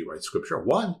God usually writes Scripture.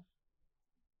 One,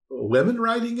 women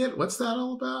writing it? What's that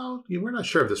all about? We're not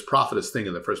sure of this prophetess thing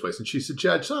in the first place. And she said,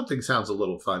 Judge, something sounds a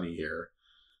little funny here.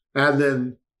 And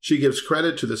then she gives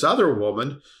credit to this other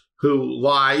woman who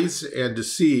lies and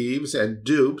deceives and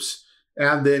dupes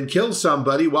and then kills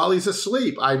somebody while he's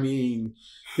asleep. I mean,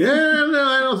 no,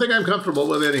 I don't think I'm comfortable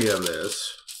with any of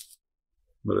this.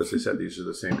 But as I said, these are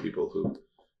the same people who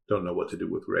don't know what to do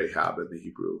with Rahab and the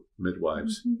Hebrew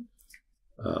midwives. Mm-hmm.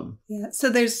 So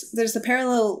there's a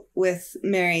parallel with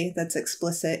Mary that's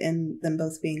explicit in them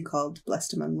both being called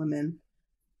blessed among women.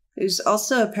 There's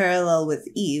also a parallel with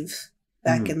Eve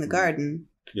back in the garden.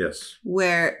 Yes.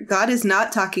 Where God is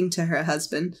not talking to her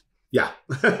husband. Yeah.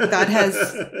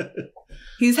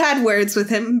 He's had words with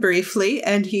him briefly,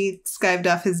 and he skived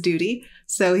off his duty.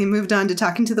 So he moved on to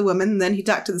talking to the woman, and then he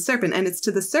talked to the serpent. And it's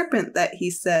to the serpent that he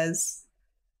says,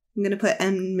 I'm going to put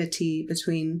enmity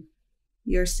between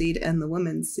your seed and the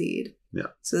woman's seed. Yeah.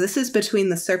 So this is between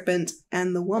the serpent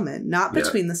and the woman, not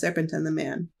between the serpent and the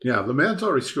man. Yeah, the man's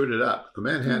already screwed it up. The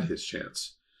man had his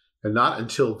chance. And not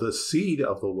until the seed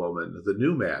of the woman, the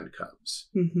new man, comes,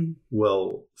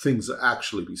 will things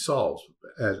actually be solved.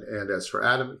 And as for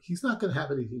Adam, he's not going to have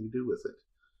anything to do with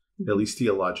it, at least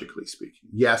theologically speaking.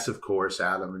 Yes, of course,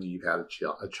 Adam and Eve had a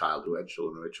child who had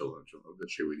children, that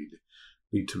she would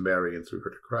need to marry and through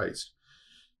her to Christ.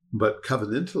 But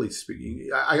covenantally speaking,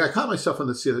 I caught myself on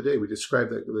this the other day. We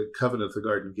described the covenant of the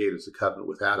garden gate as a covenant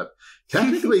with Adam.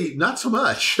 Technically, not so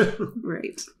much.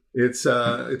 Right. It's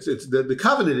the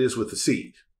covenant is with the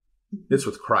seed. It's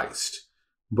with Christ.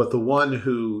 But the one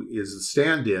who is the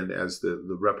stand-in as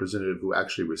the representative who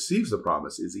actually receives the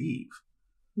promise is Eve,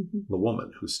 the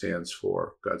woman who stands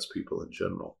for God's people in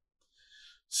general.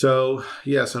 So,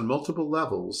 yes, on multiple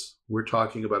levels, we're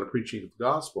talking about a preaching of the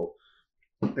gospel.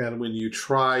 And when you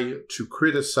try to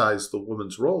criticize the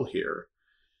woman's role here,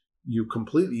 you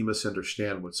completely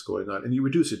misunderstand what's going on, and you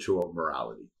reduce it to a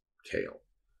morality tale.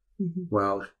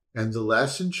 Well, and the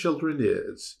lesson, children,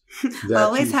 is that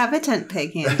always have a tent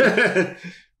peg handy.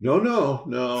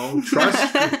 No.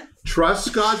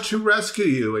 Trust God to rescue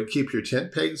you, and keep your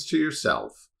tent pegs to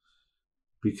yourself,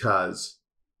 because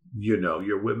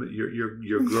your women,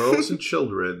 your girls and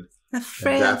children. A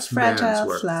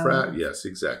fragile flower. Yes,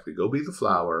 exactly. Go be the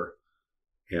flower,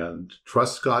 and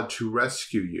trust God to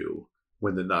rescue you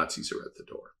when the Nazis are at the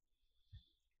door.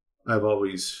 I've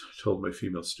always told my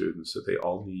female students that they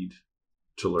all need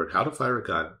to learn how to fire a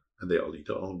gun, and they all need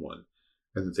to own one,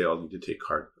 and that they all need to take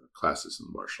classes in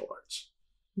the martial arts.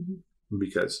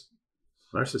 Because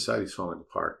our society's falling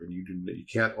apart, and you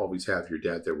can't always have your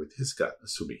dad there with his gun,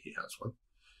 assuming he has one.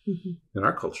 In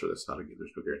our culture, there's no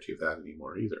guarantee of that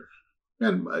anymore either.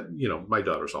 And my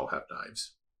daughters all have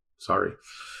knives. Sorry.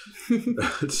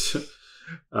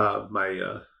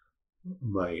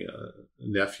 My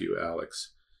nephew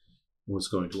Alex was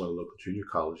going to one of the local junior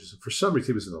colleges, and for some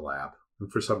reason he was in the lab,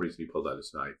 and for some reason he pulled out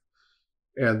his knife.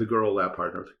 And the girl lab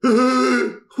partner was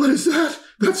like, what is that?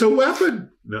 That's a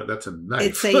weapon. No, that's a knife.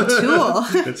 It's a tool.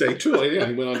 It's a tool. Yeah,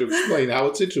 he went on to explain how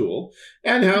it's a tool,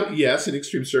 and how, yes, in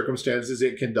extreme circumstances,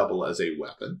 it can double as a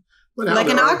weapon. But now like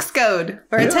an there are- ox goad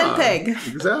or a tent peg.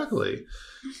 Exactly.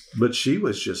 But she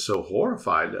was just so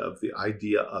horrified of the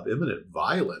idea of imminent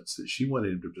violence that she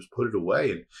wanted to just put it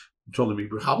away and told him he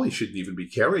probably shouldn't even be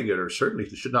carrying it, or certainly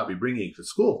should not be bringing it to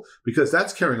school, because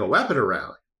that's carrying a weapon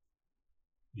around.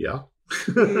 Yeah.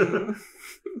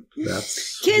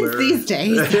 That's Kids these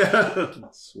days.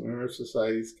 That's where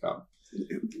society's come.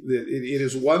 It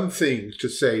is one thing to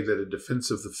say that in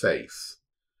defense of the faith,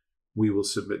 we will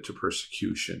submit to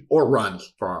persecution or run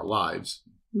for our lives,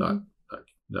 not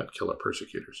kill our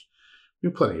persecutors. We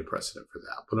have plenty of precedent for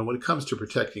that. But when it comes to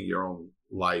protecting your own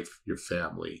life, your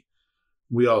family,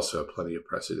 we also have plenty of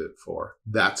precedent for.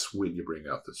 That's when you bring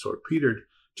out the sword.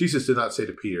 Jesus did not say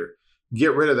to Peter,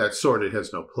 get rid of that sword, it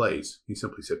has no place. He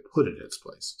simply said, put it in its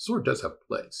place. The sword does have a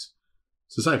place.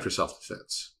 It's designed for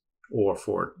self-defense or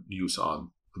for use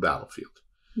on the battlefield.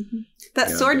 Mm-hmm. That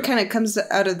sword kind of comes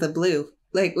out of the blue.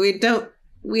 Like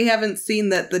we haven't seen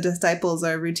that the disciples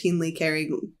are routinely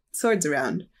carrying swords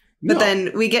around. But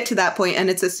then we get to that point and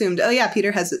it's assumed, oh yeah,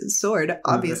 Peter has a sword,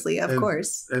 obviously, of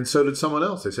course. And so did someone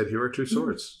else. They said, here are two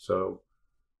swords. Mm-hmm. So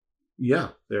yeah,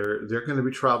 they're going to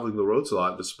be traveling the roads a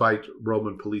lot, despite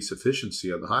Roman police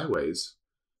efficiency on the highways.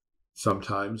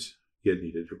 Sometimes you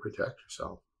needed to protect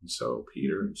yourself. And so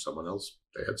Peter and someone else,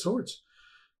 they had swords.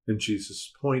 And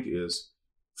Jesus' point is,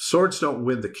 swords don't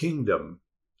win the kingdom,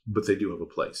 but they do have a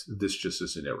place. This just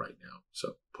isn't it right now.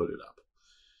 So put it up.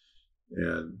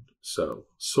 And so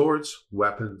swords,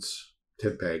 weapons,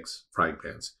 tent pegs, frying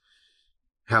pans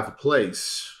have a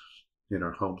place in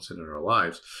our homes and in our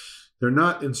lives. They're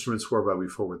not instruments whereby we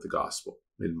forward the gospel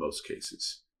in most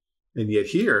cases. And yet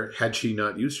here, had she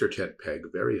not used her tent peg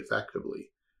very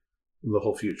effectively, the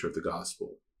whole future of the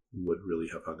gospel would really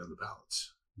have hung on the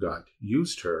balance. God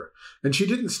used her, and she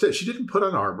didn't put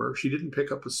on armor. She didn't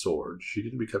pick up a sword. She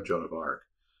didn't become Joan of Arc.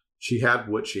 She had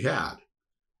what she had,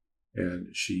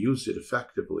 and she used it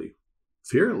effectively,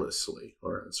 fearlessly,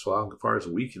 or as far as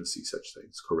we can see such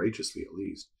things, courageously at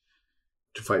least,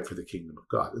 to fight for the kingdom of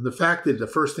God. And the fact that the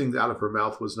first thing out of her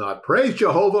mouth was not, praise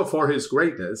Jehovah for his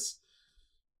greatness.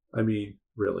 I mean,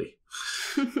 really.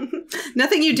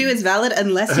 Nothing you do is valid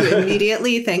unless you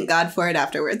immediately thank God for it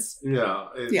afterwards. Yeah.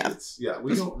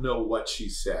 We don't know what she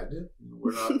said.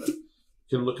 We're not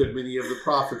can look at many of the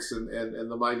prophets and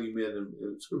the mighty men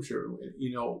in Scripture.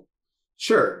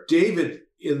 Sure, David,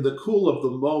 in the cool of the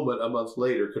moment, a month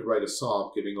later, could write a psalm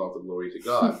giving all the glory to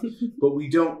God. But we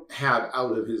don't have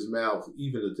out of his mouth,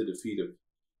 even at the defeat of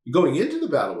going into the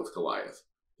battle with Goliath,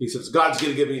 he says, God's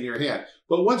going to give me in your hand.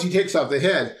 But once he takes off the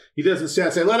head, he doesn't stand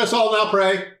and say, let us all now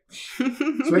pray.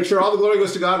 Let's make sure all the glory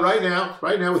goes to God right now,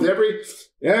 with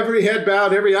every head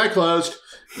bowed, every eye closed.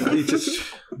 He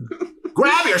just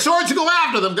grab your swords and go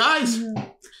after them, guys.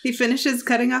 He finishes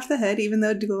cutting off the head, even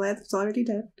though Goliath's already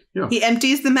dead. Yeah. He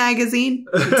empties the magazine.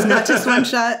 It's not just one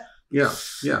shot. Yeah.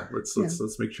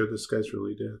 Let's make sure this guy's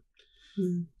really dead.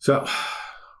 Mm. So,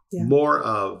 more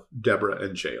of Deborah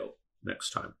and Jael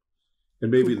next time. And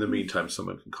maybe in the meantime,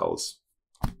 someone can call us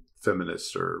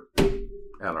feminists or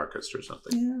anarchists or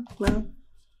something. Yeah, well,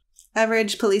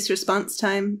 average police response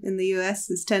time in the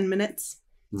U.S. is 10 minutes.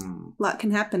 A lot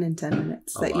can happen in 10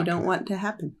 minutes that you don't want to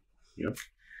happen. Yep.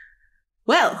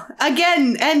 Well,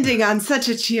 again, ending on such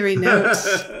a cheery note.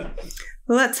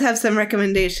 Let's have some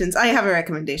recommendations. I have a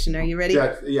recommendation. Are you ready?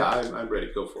 Yeah, I'm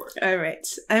ready. Go for it. All right.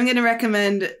 I'm going to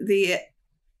recommend the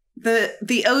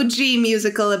OG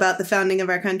musical about the founding of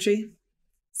our country.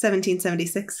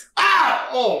 1776.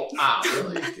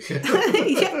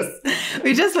 Really? Yes.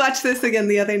 We just watched this again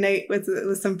the other night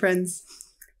with some friends.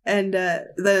 And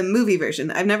the movie version,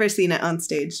 I've never seen it on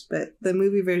stage, but the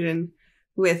movie version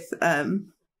with,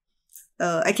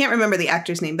 I can't remember the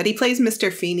actor's name, but he plays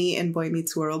Mr. Feeney in Boy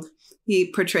Meets World.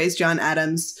 He portrays John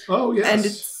Adams. Oh, yes. And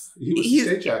he was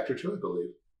a stage actor, too, I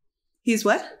believe. He's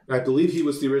what? I believe he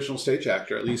was the original stage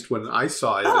actor, at least when I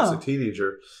saw it as a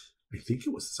teenager. I think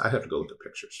it was. I'd have to go look at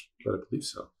pictures, but I believe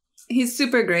so. He's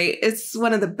super great. It's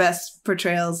one of the best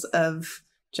portrayals of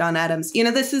John Adams.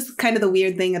 This is kind of the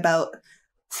weird thing about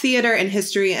theater and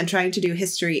history and trying to do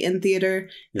history in theater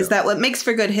is that what makes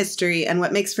for good history and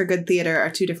what makes for good theater are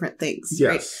two different things.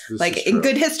 Yes, right? Like in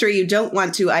good history, you don't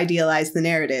want to idealize the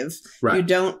narrative. Right. You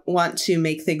don't want to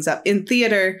make things up. In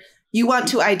theater, you want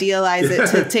to idealize it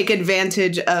to take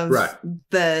advantage of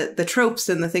the tropes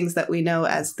and the things that we know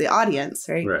as the audience,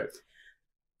 right? Right.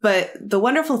 But the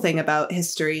wonderful thing about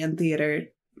history and theater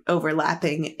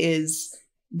overlapping is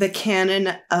the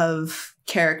canon of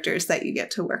characters that you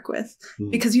get to work with.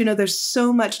 Because, there's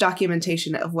so much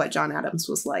documentation of what John Adams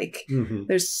was like.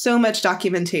 There's so much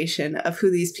documentation of who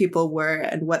these people were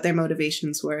and what their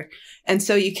motivations were. And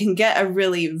so you can get a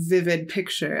really vivid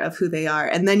picture of who they are.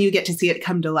 And then you get to see it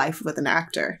come to life with an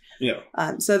actor. Yeah.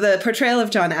 So the portrayal of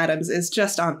John Adams is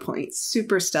just on point.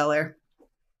 Super stellar.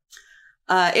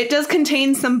 It does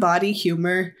contain some body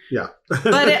humor. Yeah.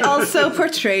 But it also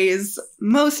portrays,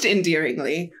 most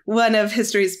endearingly, one of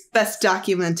history's best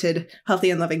documented healthy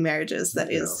and loving marriages,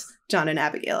 that is John and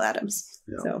Abigail Adams.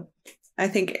 Yeah. So I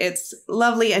think it's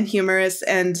lovely and humorous.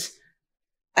 And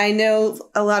I know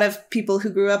a lot of people who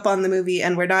grew up on the movie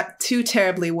and were not too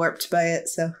terribly warped by it.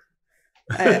 So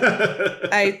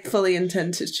I fully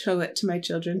intend to show it to my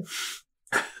children.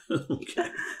 Okay.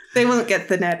 They won't get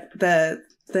the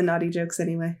naughty jokes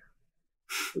anyway.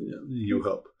 You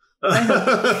hope.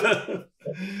 I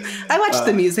watched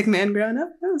The Music Man growing up.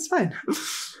 That was fine.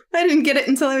 I didn't get it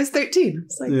until I was 13.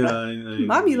 It's like,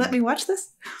 Mom, you let me watch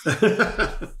this?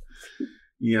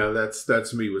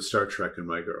 That's me with Star Trek and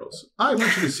my girls. I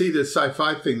want you to see this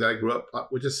sci-fi thing that I grew up.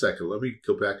 Wait just a second. Let me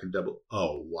go back and double.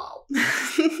 Oh, wow.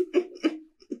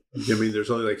 I mean, there's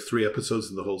only like 3 episodes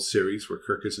in the whole series where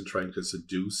Kirk isn't trying to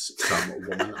seduce some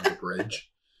woman on the bridge.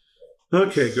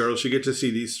 Okay, girls, you get to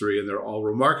see these 3, and they're all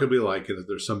remarkably alike, and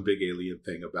there's some big alien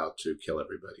thing about to kill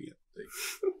everybody, and they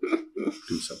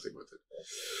do something with it.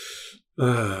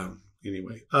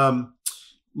 Anyway,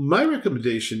 my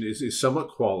recommendation is somewhat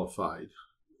qualified.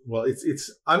 Well,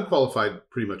 it's unqualified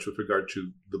pretty much with regard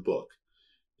to the book,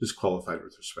 just qualified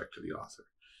with respect to the author.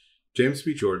 James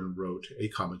B. Jordan wrote a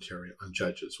commentary on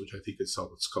Judges, which I think is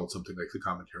called something like the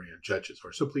Commentary on Judges,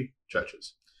 or simply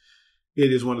Judges.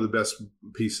 It is one of the best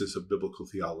pieces of biblical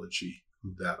theology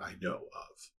that I know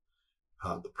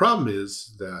of. The problem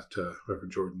is that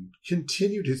Reverend Jordan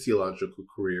continued his theological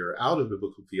career out of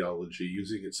biblical theology,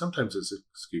 using it sometimes as an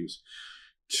excuse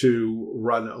to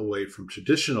run away from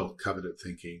traditional covenant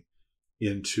thinking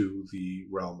into the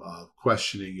realm of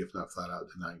questioning, if not flat out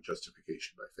denying,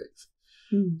 justification by faith.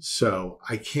 So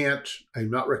I'm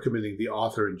not recommending the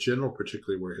author in general,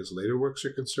 particularly where his later works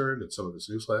are concerned and some of his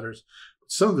newsletters.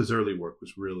 Some of his early work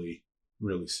was really,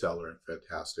 really stellar and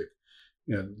fantastic.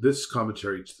 And this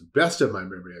commentary, to the best of my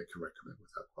memory, I can recommend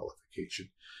without qualification.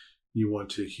 You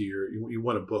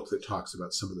want a book that talks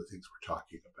about some of the things we're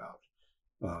talking about.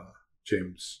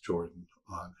 James Jordan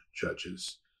on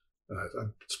Judges.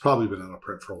 It's probably been out of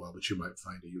print for a while, but you might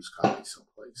find a used copy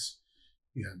someplace.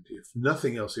 And if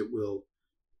nothing else, it will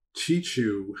teach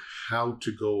you how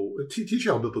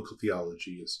biblical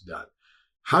theology is done.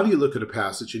 How do you look at a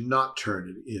passage and not turn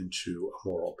it into a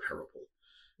moral parable?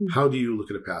 How do you look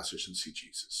at a passage and see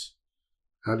Jesus?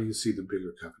 How do you see the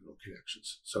bigger covenantal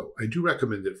connections? So I do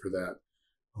recommend it for that,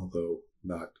 although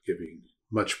not giving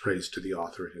much praise to the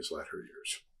author in his latter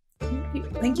years.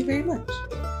 Thank you very much.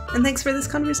 And thanks for this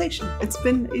conversation. It's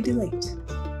been a delight.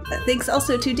 Thanks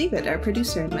also to David, our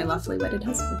producer and my lawfully wedded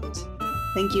husband.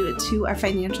 Thank you to our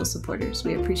financial supporters.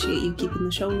 We appreciate you keeping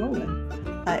the show rolling.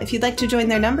 If you'd like to join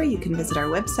their number, you can visit our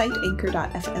website,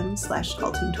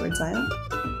 anchor.fm/haltingtowardszion.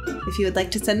 If you would like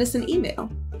to send us an email,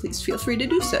 please feel free to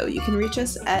do so. You can reach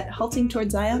us at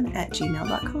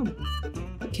haltingtowardszion@gmail.com.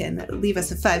 You can leave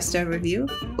us a 5-star review,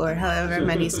 or however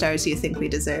many stars you think we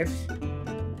deserve.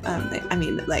 I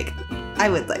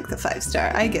would like the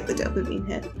 5-star. I get the dopamine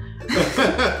hit.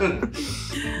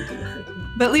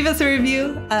 But leave us a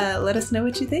review. Let us know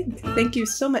what you think. Thank you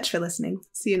so much for listening.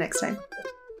 See you next time.